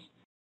options.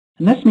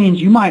 And this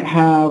means you might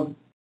have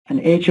an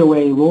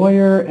HOA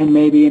lawyer and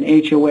maybe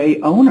an HOA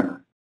owner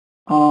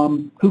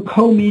who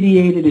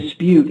co-mediate a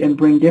dispute and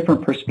bring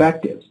different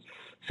perspectives.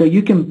 So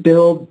you can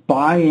build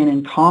buy-in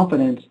and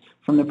confidence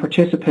from the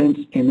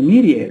participants in the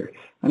mediator.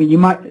 I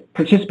mean,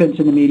 participants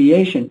in the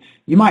mediation,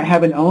 you might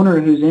have an owner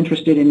who's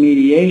interested in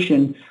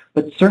mediation,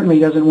 but certainly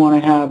doesn't want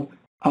to have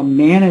a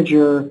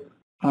manager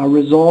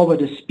resolve a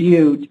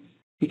dispute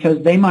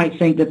because they might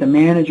think that the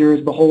manager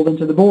is beholden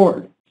to the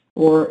board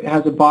or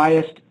has a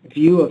biased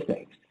view of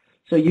things.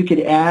 So you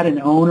could add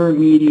an owner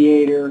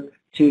mediator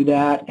to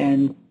that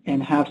and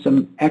have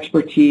some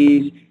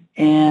expertise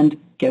and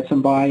get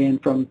some buy-in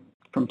from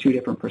two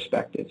different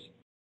perspectives.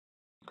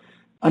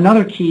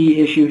 Another key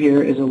issue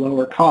here is a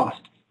lower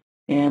cost.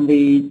 And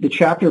the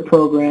chapter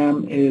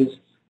program is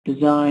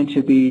designed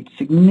to be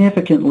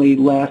significantly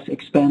less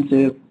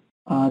expensive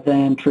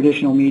than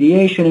traditional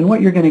mediation. And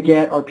what you're going to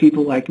get are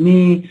people like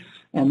me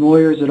and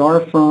lawyers at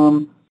our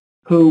firm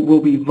who will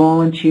be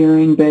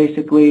volunteering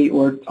basically,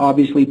 or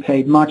obviously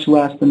paid much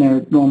less than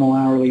their normal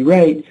hourly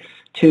rate,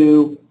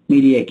 to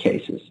mediate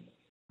cases.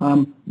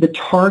 The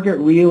target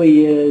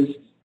really is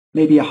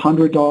maybe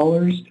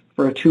 $100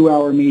 for a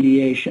 2-hour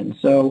mediation.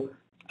 So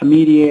a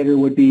mediator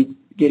would be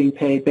getting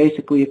paid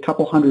basically a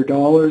couple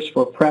 $100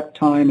 for prep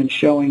time and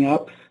showing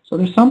up. So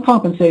there's some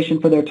compensation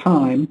for their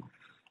time,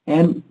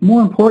 and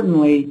more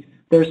importantly,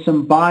 there's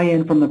some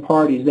buy-in from the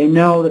parties. They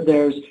know that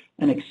there's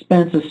an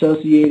expense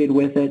associated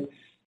with it,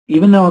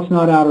 even though it's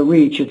not out of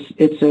reach.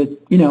 It's a,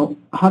 you know,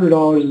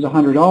 $100 is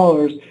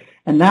 $100,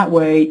 and that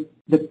way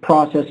the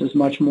process is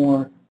much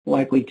more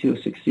likely to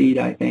succeed,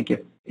 I think,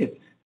 if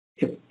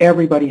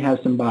everybody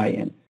has some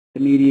buy-in. The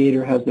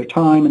mediator has their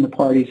time and the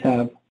parties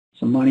have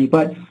some money.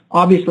 But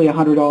obviously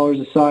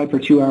 $100 aside for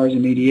 2 hours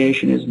of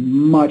mediation is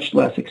much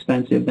less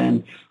expensive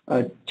than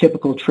a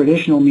typical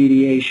traditional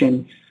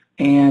mediation,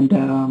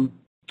 and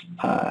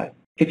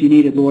if you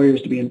needed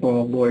lawyers to be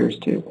involved, lawyers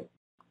too.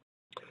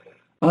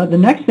 The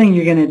next thing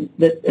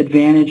the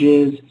advantage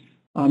is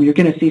you're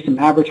going to see some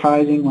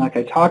advertising like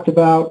I talked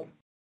about.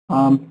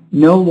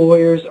 No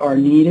lawyers are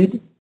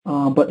needed,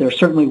 but they're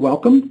certainly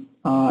welcome.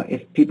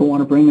 If people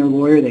want to bring their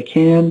lawyer, they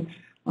can.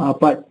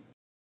 But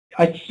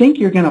I think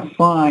you're going to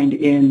find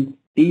in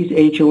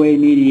these HOA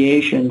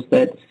mediations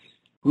that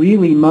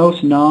really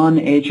most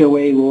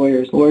non-HOA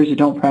lawyers that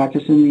don't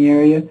practice in the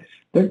area,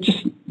 they're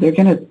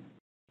going to,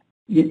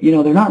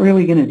 they're not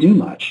really going to do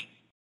much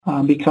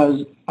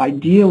because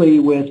ideally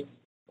with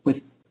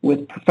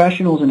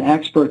professionals and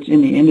experts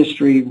in the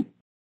industry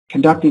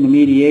conducting the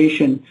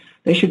mediation,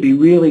 they should be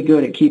really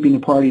good at keeping the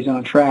parties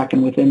on track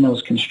and within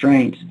those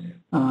constraints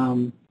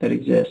that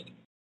exist.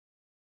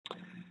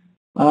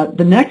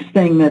 The next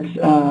thing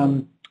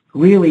that's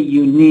really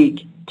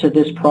unique to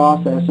this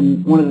process,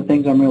 and one of the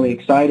things I'm really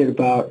excited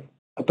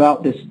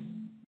about this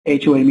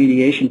HOA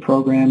mediation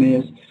program,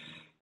 is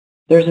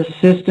there's a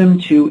system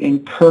to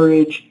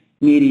encourage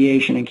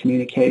mediation and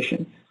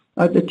communication.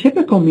 The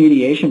typical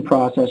mediation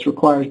process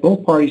requires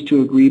both parties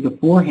to agree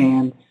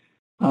beforehand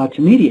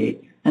to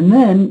mediate, and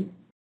then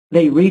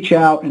they reach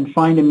out and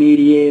find a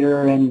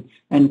mediator and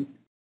then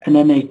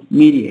they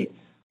mediate.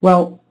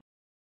 Well,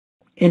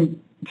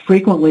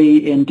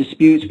 frequently in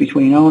disputes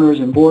between owners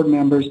and board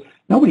members,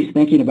 nobody's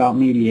thinking about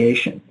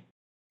mediation.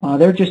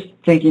 They're just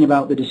thinking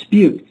about the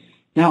dispute.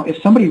 Now,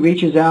 if somebody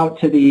reaches out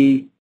to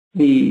the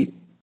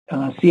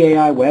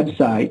CAI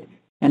website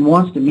and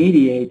wants to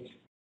mediate,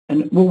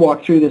 and we'll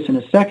walk through this in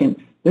a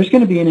second, there's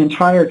going to be an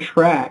entire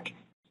track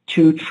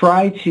to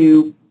try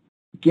to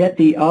get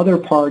the other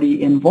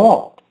party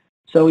involved.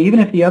 So even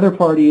if the other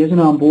party isn't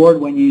on board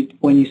when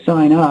you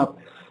sign up,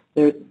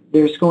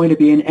 there's going to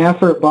be an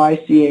effort by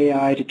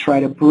CAI to try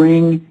to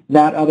bring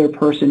that other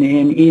person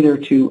in either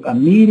to a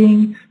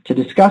meeting to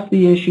discuss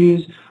the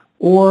issues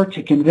or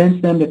to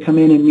convince them to come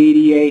in and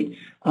mediate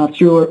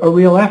through a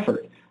real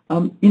effort.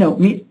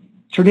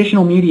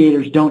 Traditional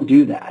mediators don't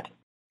do that.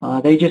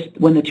 They just,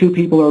 when the two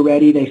people are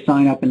ready, they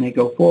sign up and they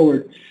go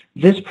forward.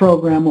 This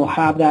program will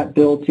have that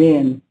built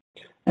in.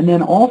 And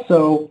then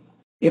also,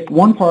 if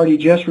one party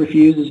just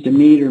refuses to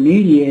meet or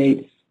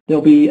mediate,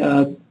 there'll be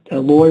a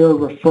lawyer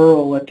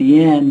referral at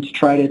the end to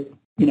try to,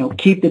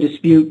 keep the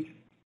dispute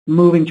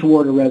moving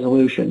toward a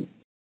resolution.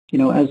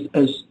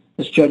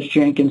 As Judge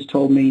Jenkins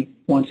told me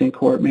once in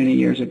court many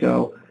years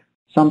ago,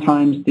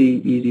 sometimes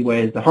the easy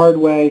way is the hard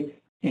way,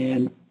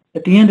 and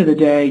at the end of the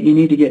day, you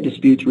need to get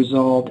disputes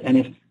resolved,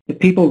 and if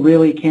people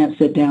really can't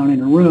sit down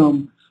in a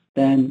room,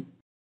 then,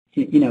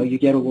 you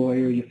get a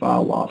lawyer, you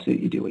file a lawsuit,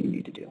 you do what you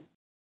need to do.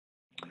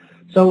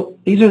 So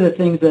these are the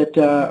things that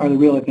are the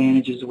real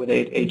advantages with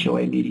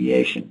HOA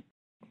mediation.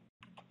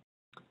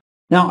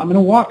 Now I'm going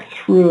to walk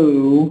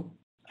through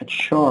a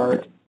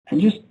chart and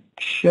just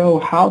show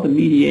how the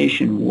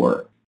mediation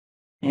works.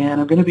 And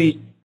I'm going to be,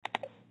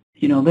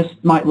 this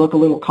might look a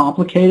little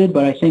complicated,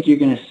 but I think you're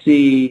going to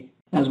see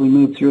as we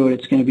move through it,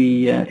 it's going to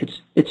be,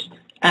 it's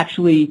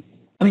actually,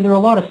 there are a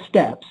lot of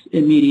steps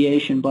in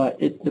mediation, but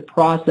the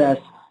process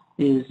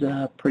is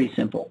pretty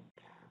simple.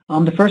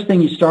 The first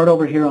thing, you start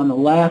over here on the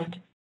left,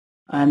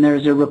 and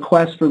there's a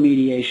request for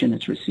mediation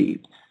that's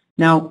received.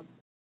 Now,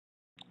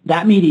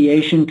 that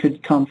mediation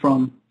could come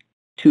from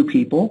two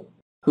people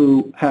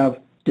who have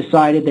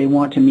decided they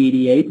want to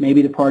mediate.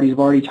 Maybe the parties have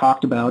already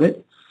talked about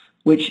it,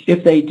 which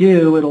if they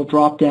do, it'll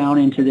drop down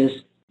into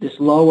this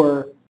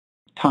lower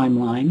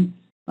timeline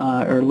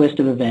or list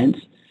of events.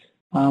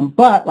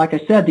 But like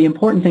I said, the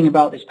important thing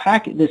about this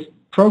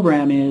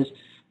program is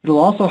it'll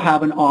also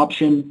have an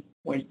option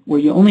where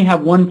you only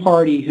have one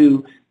party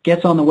who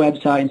gets on the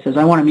website and says,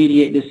 I want to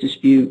mediate this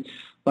dispute,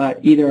 but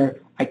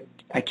either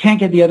I can't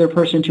get the other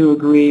person to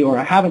agree, or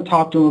I haven't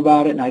talked to them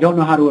about it and I don't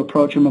know how to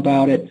approach them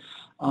about it.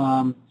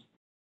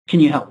 Can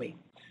you help me?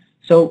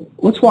 So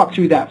let's walk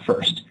through that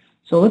first.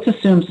 So let's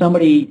assume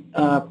somebody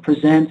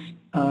presents,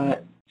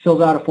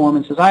 fills out a form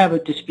and says, I have a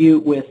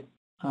dispute with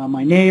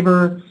my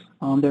neighbor.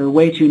 They're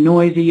way too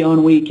noisy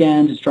on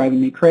weekends. It's driving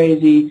me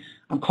crazy.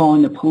 I'm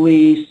calling the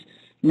police.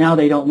 Now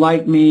they don't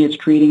like me. It's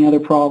creating other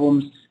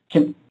problems.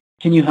 Can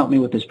you help me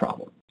with this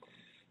problem?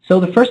 So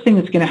the first thing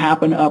that's going to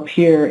happen up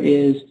here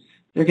is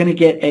they're going to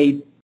get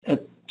a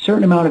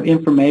certain amount of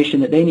information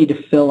that they need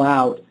to fill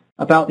out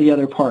about the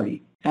other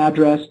party.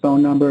 Address,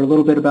 phone number, a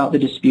little bit about the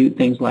dispute,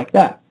 things like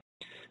that.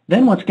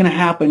 Then what's going to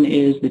happen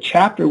is the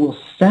chapter will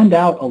send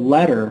out a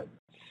letter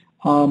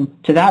to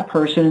that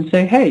person and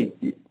say, hey,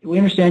 we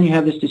understand you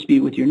have this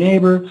dispute with your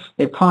neighbor.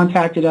 They've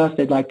contacted us.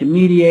 They'd like to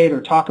mediate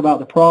or talk about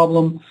the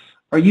problem.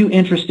 Are you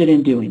interested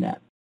in doing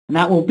that? And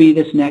that will be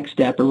this next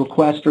step, a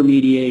request for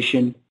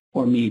mediation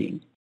or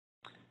meeting.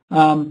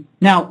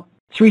 Now,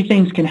 three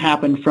things can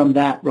happen from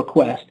that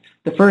request.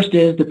 The first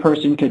is the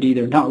person could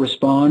either not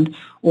respond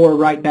or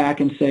write back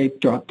and say,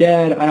 drop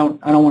dead, I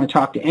don't want to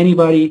talk to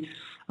anybody.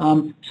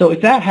 So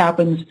if that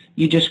happens,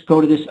 you just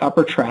go to this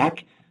upper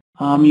track.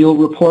 You'll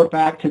report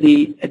back to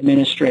the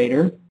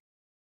administrator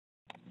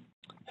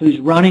who's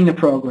running the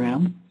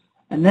program,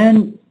 and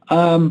then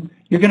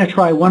you're going to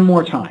try one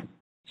more time.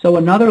 So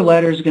another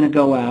letter is going to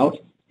go out,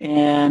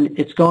 and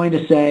it's going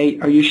to say,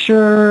 are you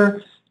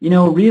sure,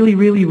 really,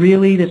 really,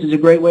 really, this is a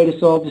great way to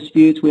solve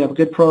disputes, we have a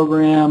good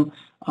program,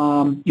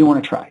 you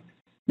want to try.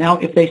 Now,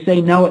 if they say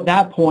no at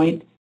that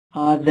point,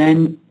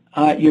 then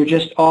you're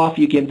just off.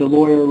 You give the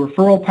lawyer a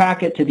referral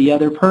packet to the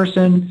other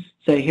person,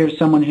 say, here's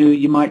someone who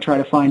you might try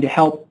to find to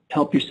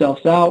help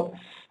yourselves out,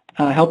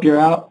 help you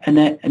out, and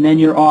then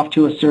you're off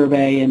to a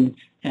survey, and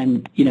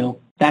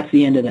that's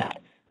the end of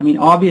that.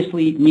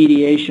 Obviously,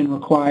 mediation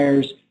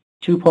requires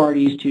two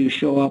parties to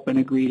show up and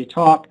agree to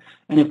talk,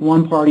 and if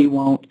one party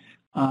won't,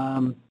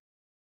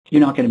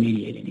 you're not going to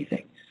mediate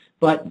anything.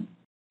 But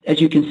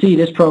as you can see,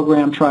 this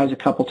program tries a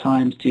couple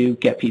times to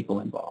get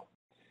people involved.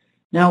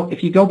 Now,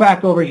 if you go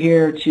back over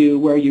here to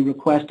where you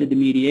requested the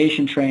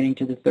mediation training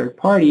to the third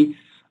party,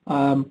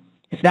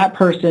 if that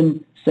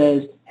person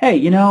says,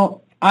 hey,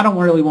 I don't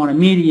really want to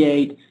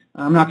mediate,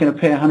 I'm not going to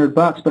pay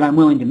 $100, but I'm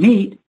willing to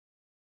meet,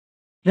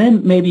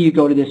 then maybe you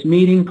go to this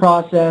meeting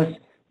process.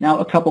 Now,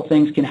 a couple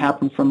things can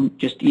happen from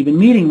just even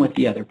meeting with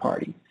the other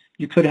party.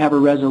 You could have a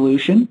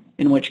resolution,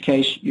 in which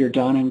case you're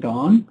done and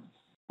gone,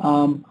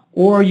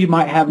 or you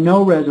might have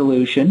no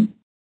resolution,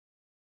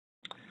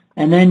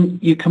 and then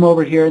you come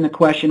over here and the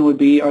question would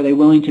be, are they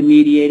willing to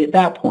mediate at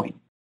that point?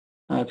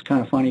 It's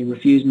kind of funny,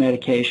 refuse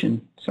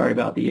medication. Sorry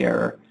about the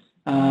error.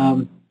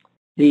 I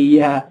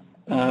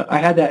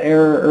had that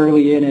error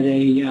early in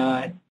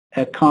at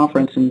a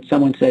conference, and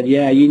someone said,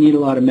 yeah, you need a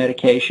lot of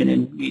medication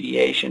in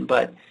mediation,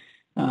 but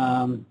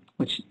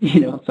which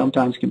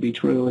sometimes can be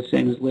true, the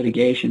same as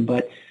litigation.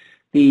 But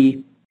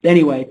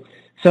anyway,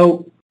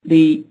 so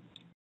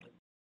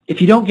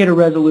if you don't get a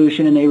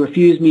resolution and they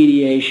refuse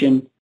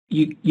mediation,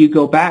 you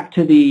go back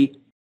to the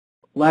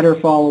letter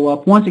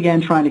follow-up, once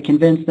again trying to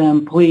convince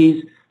them,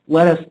 please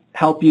let us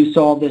help you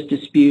solve this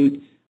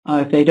dispute.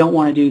 If they don't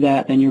want to do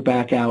that, then you're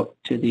back out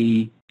to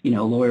the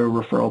lawyer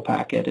referral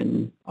packet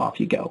and off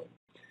you go.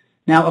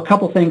 Now, a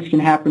couple things can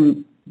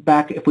happen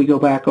back if we go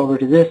back over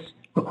to this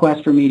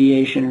request for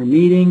mediation or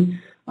meeting.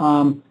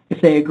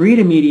 If they agree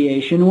to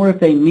mediation, or if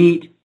they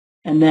meet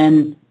and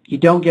then you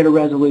don't get a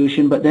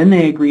resolution, but then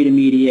they agree to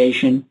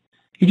mediation,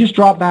 you just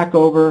drop back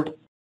over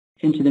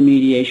into the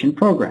mediation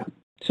program.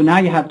 So now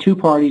you have two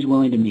parties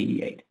willing to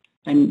mediate,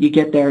 and you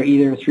get there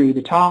either through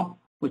the top,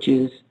 which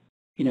is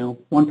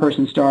one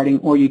person starting,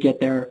 or you get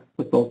there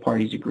with both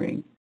parties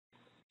agreeing.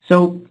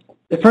 So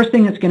the first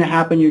thing that's going to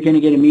happen, you're going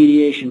to get a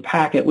mediation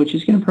packet, which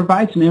is going to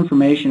provide some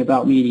information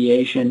about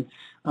mediation,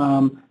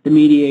 the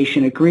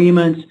mediation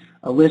agreements,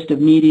 a list of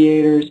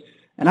mediators,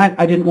 and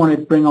I didn't want to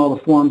bring all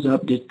the forms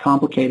up to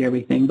complicate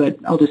everything, but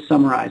I'll just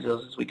summarize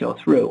those as we go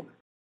through.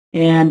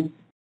 And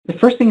the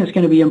first thing that's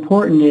going to be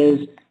important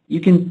is you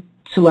can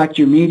select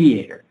your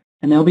mediator,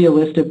 and there'll be a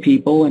list of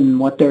people and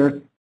what their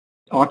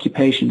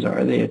occupations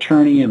are, the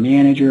attorney, a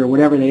manager, or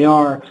whatever they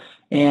are,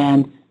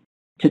 and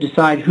to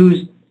decide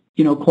who's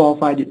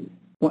qualified to,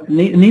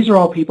 and these are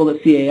all people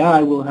that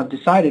CAI will have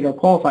decided are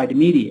qualified to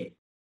mediate.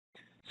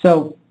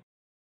 So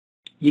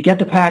you get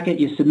the packet,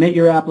 you submit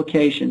your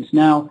applications.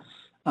 Now,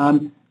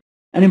 an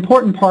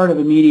important part of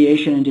a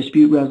mediation and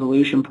dispute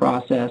resolution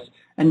process,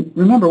 and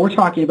remember, we're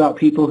talking about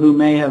people who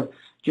may have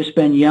just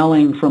been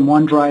yelling from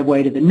one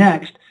driveway to the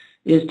next,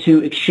 is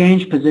to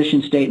exchange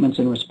position statements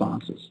and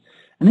responses.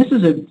 And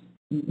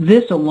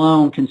this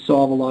alone can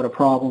solve a lot of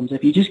problems.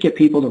 If you just get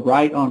people to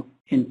write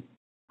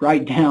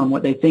down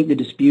what they think the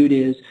dispute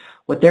is,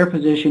 what their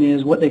position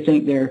is, what they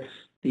think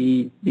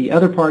the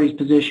other party's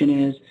position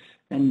is,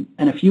 and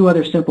a few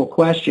other simple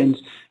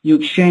questions, you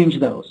exchange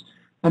those.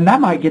 And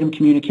that might get them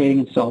communicating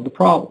and solve the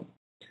problem.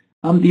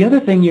 The other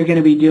thing you're going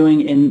to be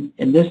doing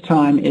in this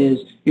time is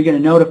you're going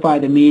to notify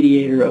the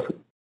mediator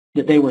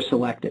that they were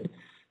selected.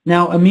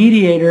 Now, a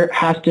mediator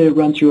has to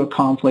run through a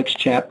conflicts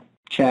check,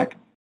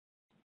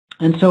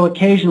 and so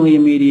occasionally a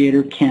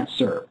mediator can't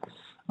serve,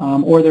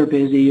 or they're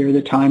busy, or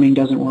the timing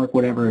doesn't work,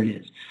 whatever it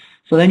is.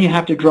 So then you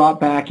have to drop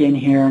back in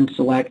here and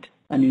select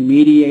a new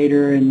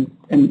mediator, and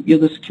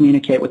you'll just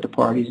communicate with the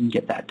parties and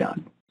get that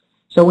done.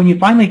 So when you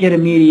finally get a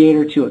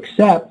mediator to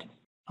accept,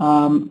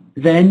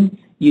 then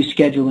you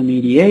schedule a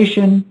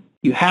mediation,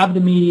 you have the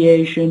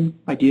mediation,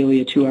 ideally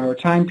a 2-hour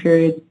time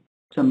period.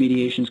 Some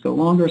mediations go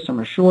longer, some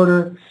are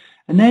shorter,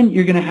 and then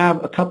you're going to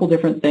have a couple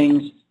different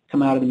things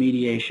come out of the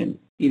mediation.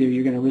 Either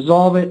you're going to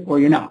resolve it or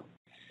you're not.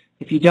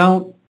 If you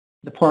don't,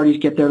 the parties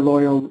get their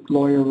lawyer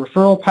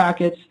referral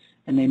packets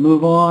and they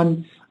move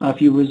on.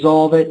 If you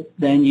resolve it,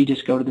 then you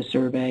just go to the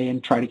survey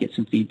and try to get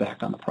some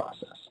feedback on the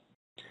process.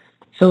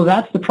 So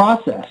that's the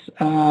process.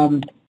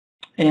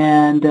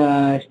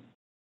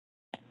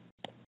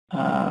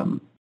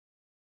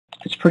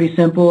 It's pretty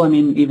simple. I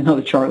mean, even though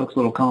the chart looks a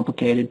little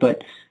complicated,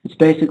 but it's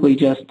basically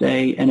just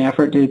an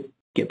effort to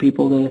get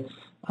people to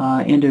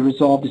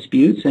resolve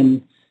disputes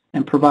and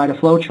provide a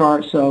flow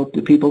chart so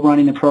the people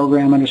running the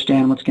program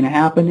understand what's going to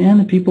happen and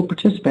the people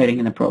participating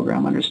in the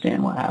program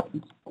understand what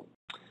happens.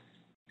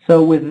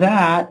 So with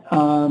that,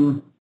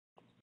 I'm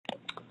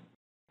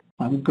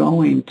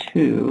going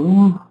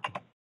to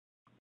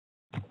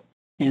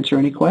answer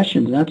any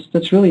questions.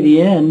 That's really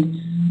the end.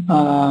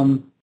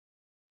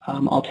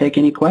 I'll take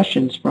any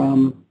questions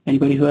from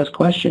anybody who has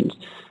questions.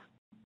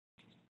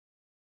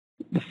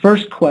 The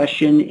first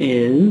question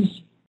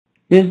is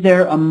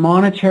there a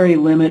monetary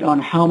limit on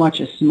how much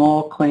a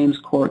small claims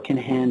court can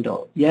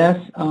handle? Yes,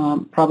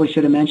 probably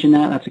should have mentioned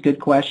that. That's a good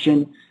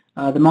question.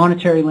 The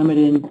monetary limit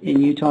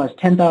in Utah is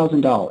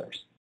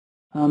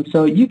 $10,000.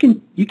 So you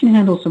can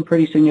handle some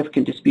pretty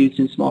significant disputes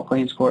in small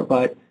claims court,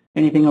 but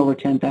anything over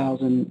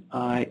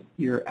 $10,000,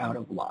 you're out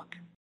of luck.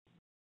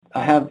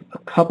 I have a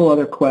couple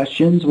other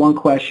questions. One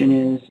question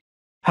is,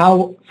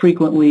 how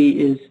frequently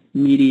is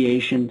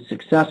mediation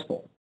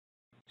successful?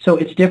 So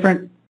it's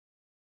different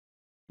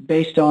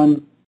based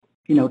on,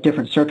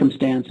 different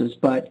circumstances,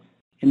 but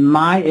in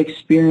my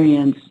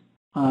experience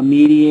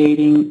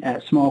mediating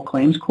at small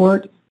claims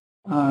court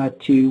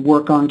to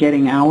work on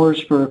getting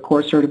hours for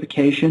court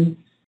certification,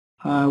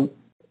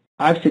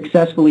 I've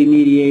successfully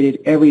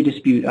mediated every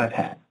dispute I've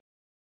had.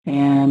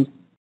 And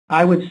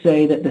I would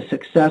say that the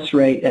success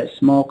rate at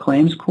small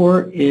claims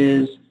court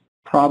is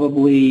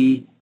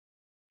probably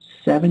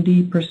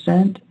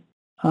 70%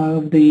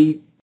 of the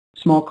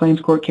small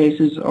claims court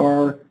cases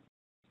are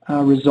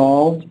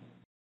resolved,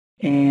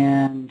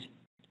 and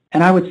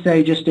I would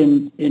say just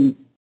in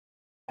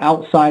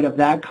outside of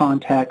that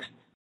context,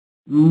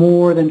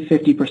 more than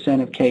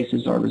 50% of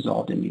cases are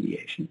resolved in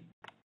mediation.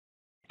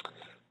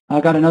 I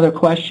got another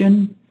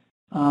question.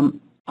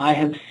 I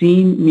have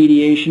seen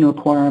mediation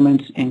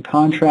requirements in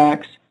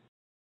contracts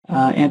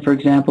and, for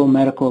example,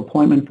 medical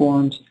appointment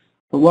forms,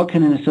 but what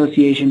can an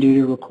association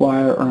do to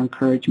require or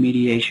encourage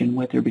mediation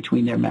with or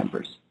between their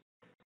members?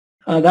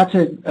 That's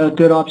a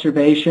good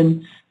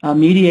observation.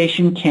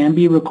 Mediation can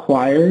be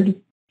required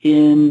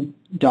in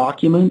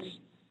documents.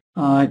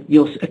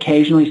 You'll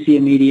occasionally see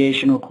a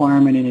mediation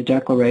requirement in a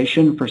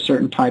declaration for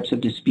certain types of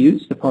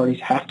disputes. The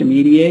parties have to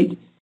mediate.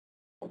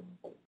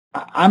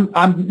 I'm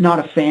not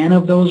a fan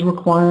of those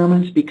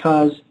requirements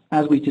because,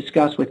 as we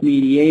discussed with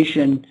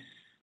mediation,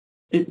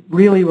 it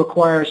really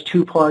requires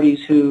two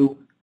parties who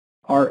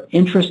are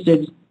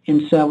interested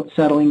in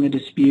settling the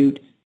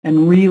dispute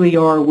and really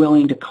are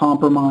willing to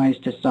compromise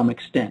to some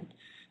extent.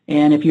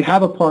 And if you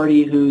have a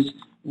party who's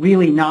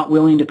really not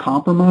willing to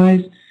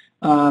compromise,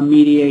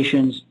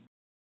 mediation's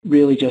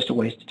really just a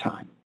waste of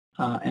time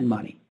and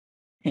money.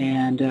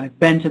 And I've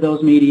been to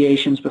those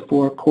mediations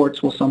before.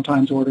 Courts will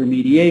sometimes order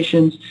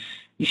mediations.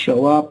 You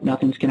show up,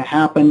 nothing's going to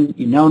happen.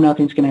 You know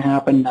nothing's going to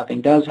happen.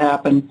 Nothing does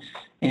happen,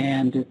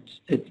 and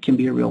it can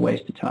be a real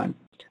waste of time.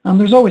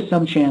 There's always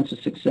some chance of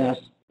success,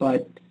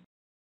 but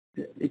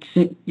it's,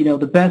 you know,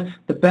 the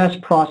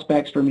best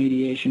prospects for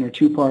mediation are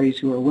two parties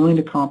who are willing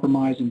to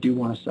compromise and do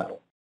want to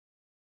settle.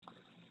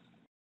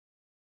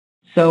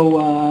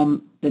 So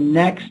the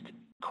next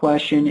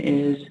question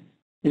is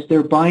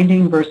there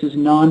binding versus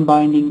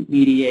non-binding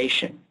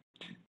mediation?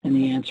 And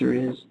the answer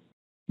is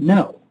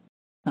no.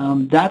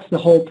 That's the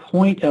whole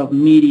point of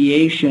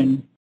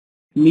mediation.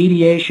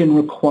 Mediation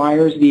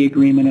requires the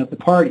agreement of the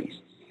parties.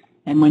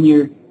 And when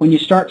you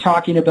start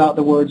talking about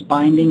the words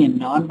binding and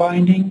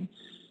non-binding,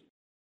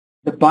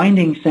 the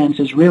binding sense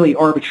is really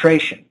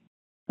arbitration.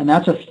 And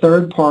that's a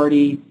third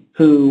party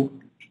who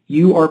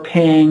you are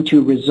paying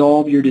to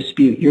resolve your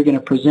dispute. You're going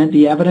to present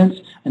the evidence,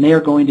 and they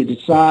are going to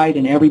decide,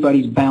 and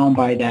everybody's bound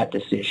by that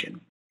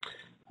decision.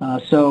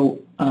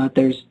 So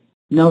there's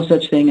no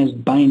such thing as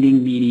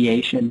binding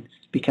mediation,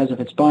 because if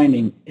it's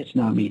binding, it's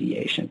not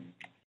mediation.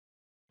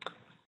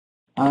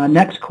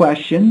 Next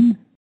question.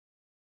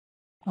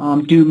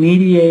 Do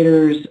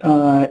mediators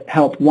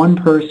help one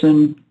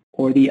person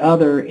or the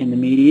other in the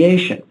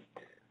mediation?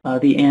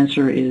 The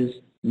answer is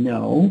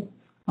no.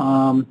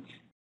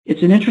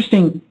 It's an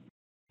interesting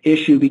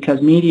issue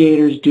because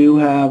mediators do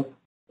have,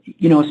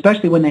 you know,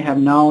 especially when they have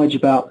knowledge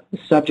about the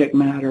subject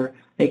matter,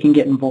 they can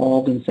get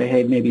involved and say,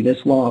 hey, maybe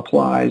this law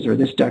applies or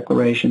this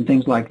declaration,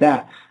 things like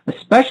that,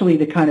 especially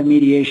the kind of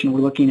mediation we're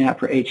looking at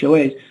for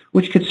HOAs,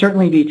 which could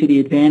certainly be to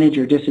the advantage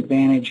or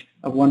disadvantage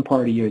of one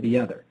party or the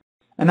other.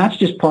 And that's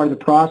just part of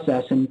the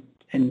process,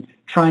 and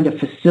trying to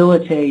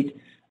facilitate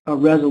a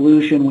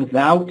resolution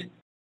without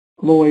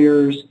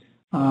lawyers,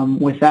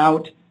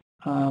 without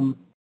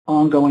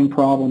ongoing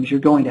problems. You're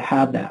going to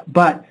have that.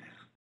 But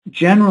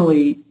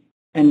generally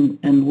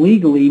and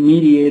legally,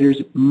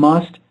 mediators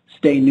must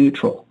stay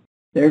neutral.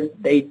 They're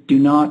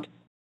not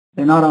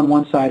on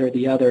one side or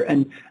the other.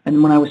 And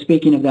when I was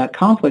speaking of that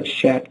conflicts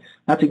check,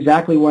 that's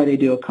exactly why they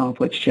do a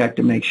conflicts check,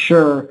 to make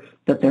sure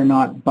that they're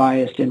not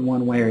biased in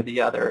one way or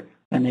the other,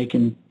 and they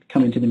can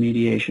come into the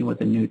mediation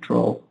with a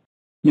neutral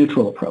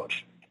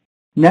approach.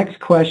 Next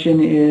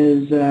question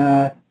is,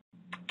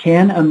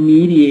 can a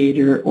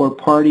mediator or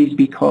parties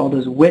be called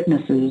as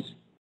witnesses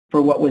for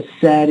what was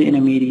said in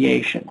a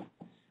mediation?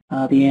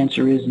 The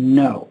answer is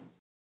no.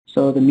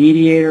 So the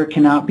mediator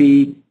cannot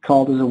be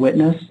called as a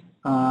witness,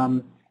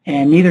 and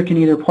neither can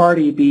either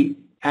party be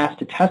asked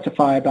to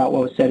testify about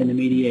what was said in the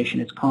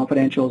mediation. It's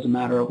confidential as a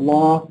matter of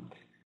law.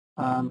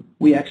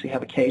 We actually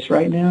have a case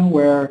right now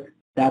where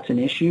that's an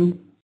issue,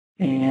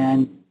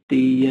 and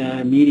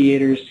the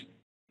mediator's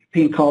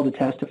being called to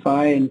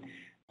testify, and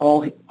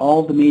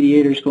all the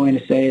mediator is going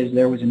to say is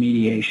there was a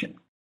mediation.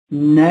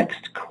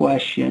 Next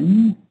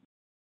question.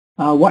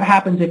 What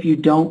happens if you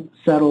don't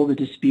settle the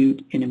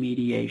dispute in a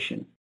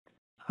mediation?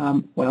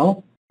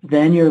 Well,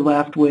 then you're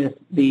left with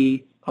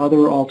the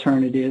other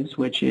alternatives,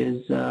 which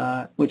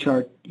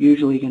are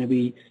usually going to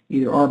be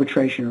either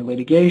arbitration or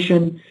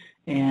litigation,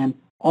 and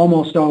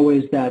almost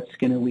always that's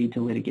going to lead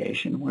to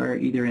litigation, where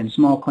either in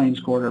small claims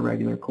court or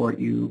regular court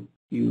you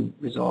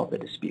resolve the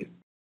dispute.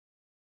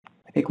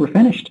 I think we're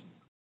finished.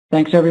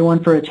 Thanks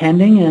everyone for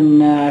attending,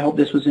 and I hope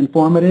this was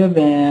informative,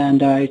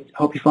 and I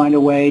hope you find a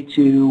way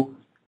to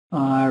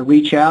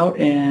reach out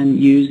and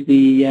use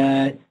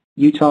the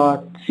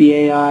Utah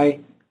CAI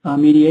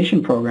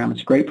mediation program.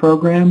 It's a great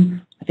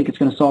program. I think it's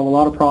going to solve a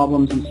lot of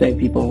problems and save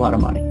people a lot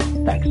of money.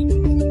 Thanks.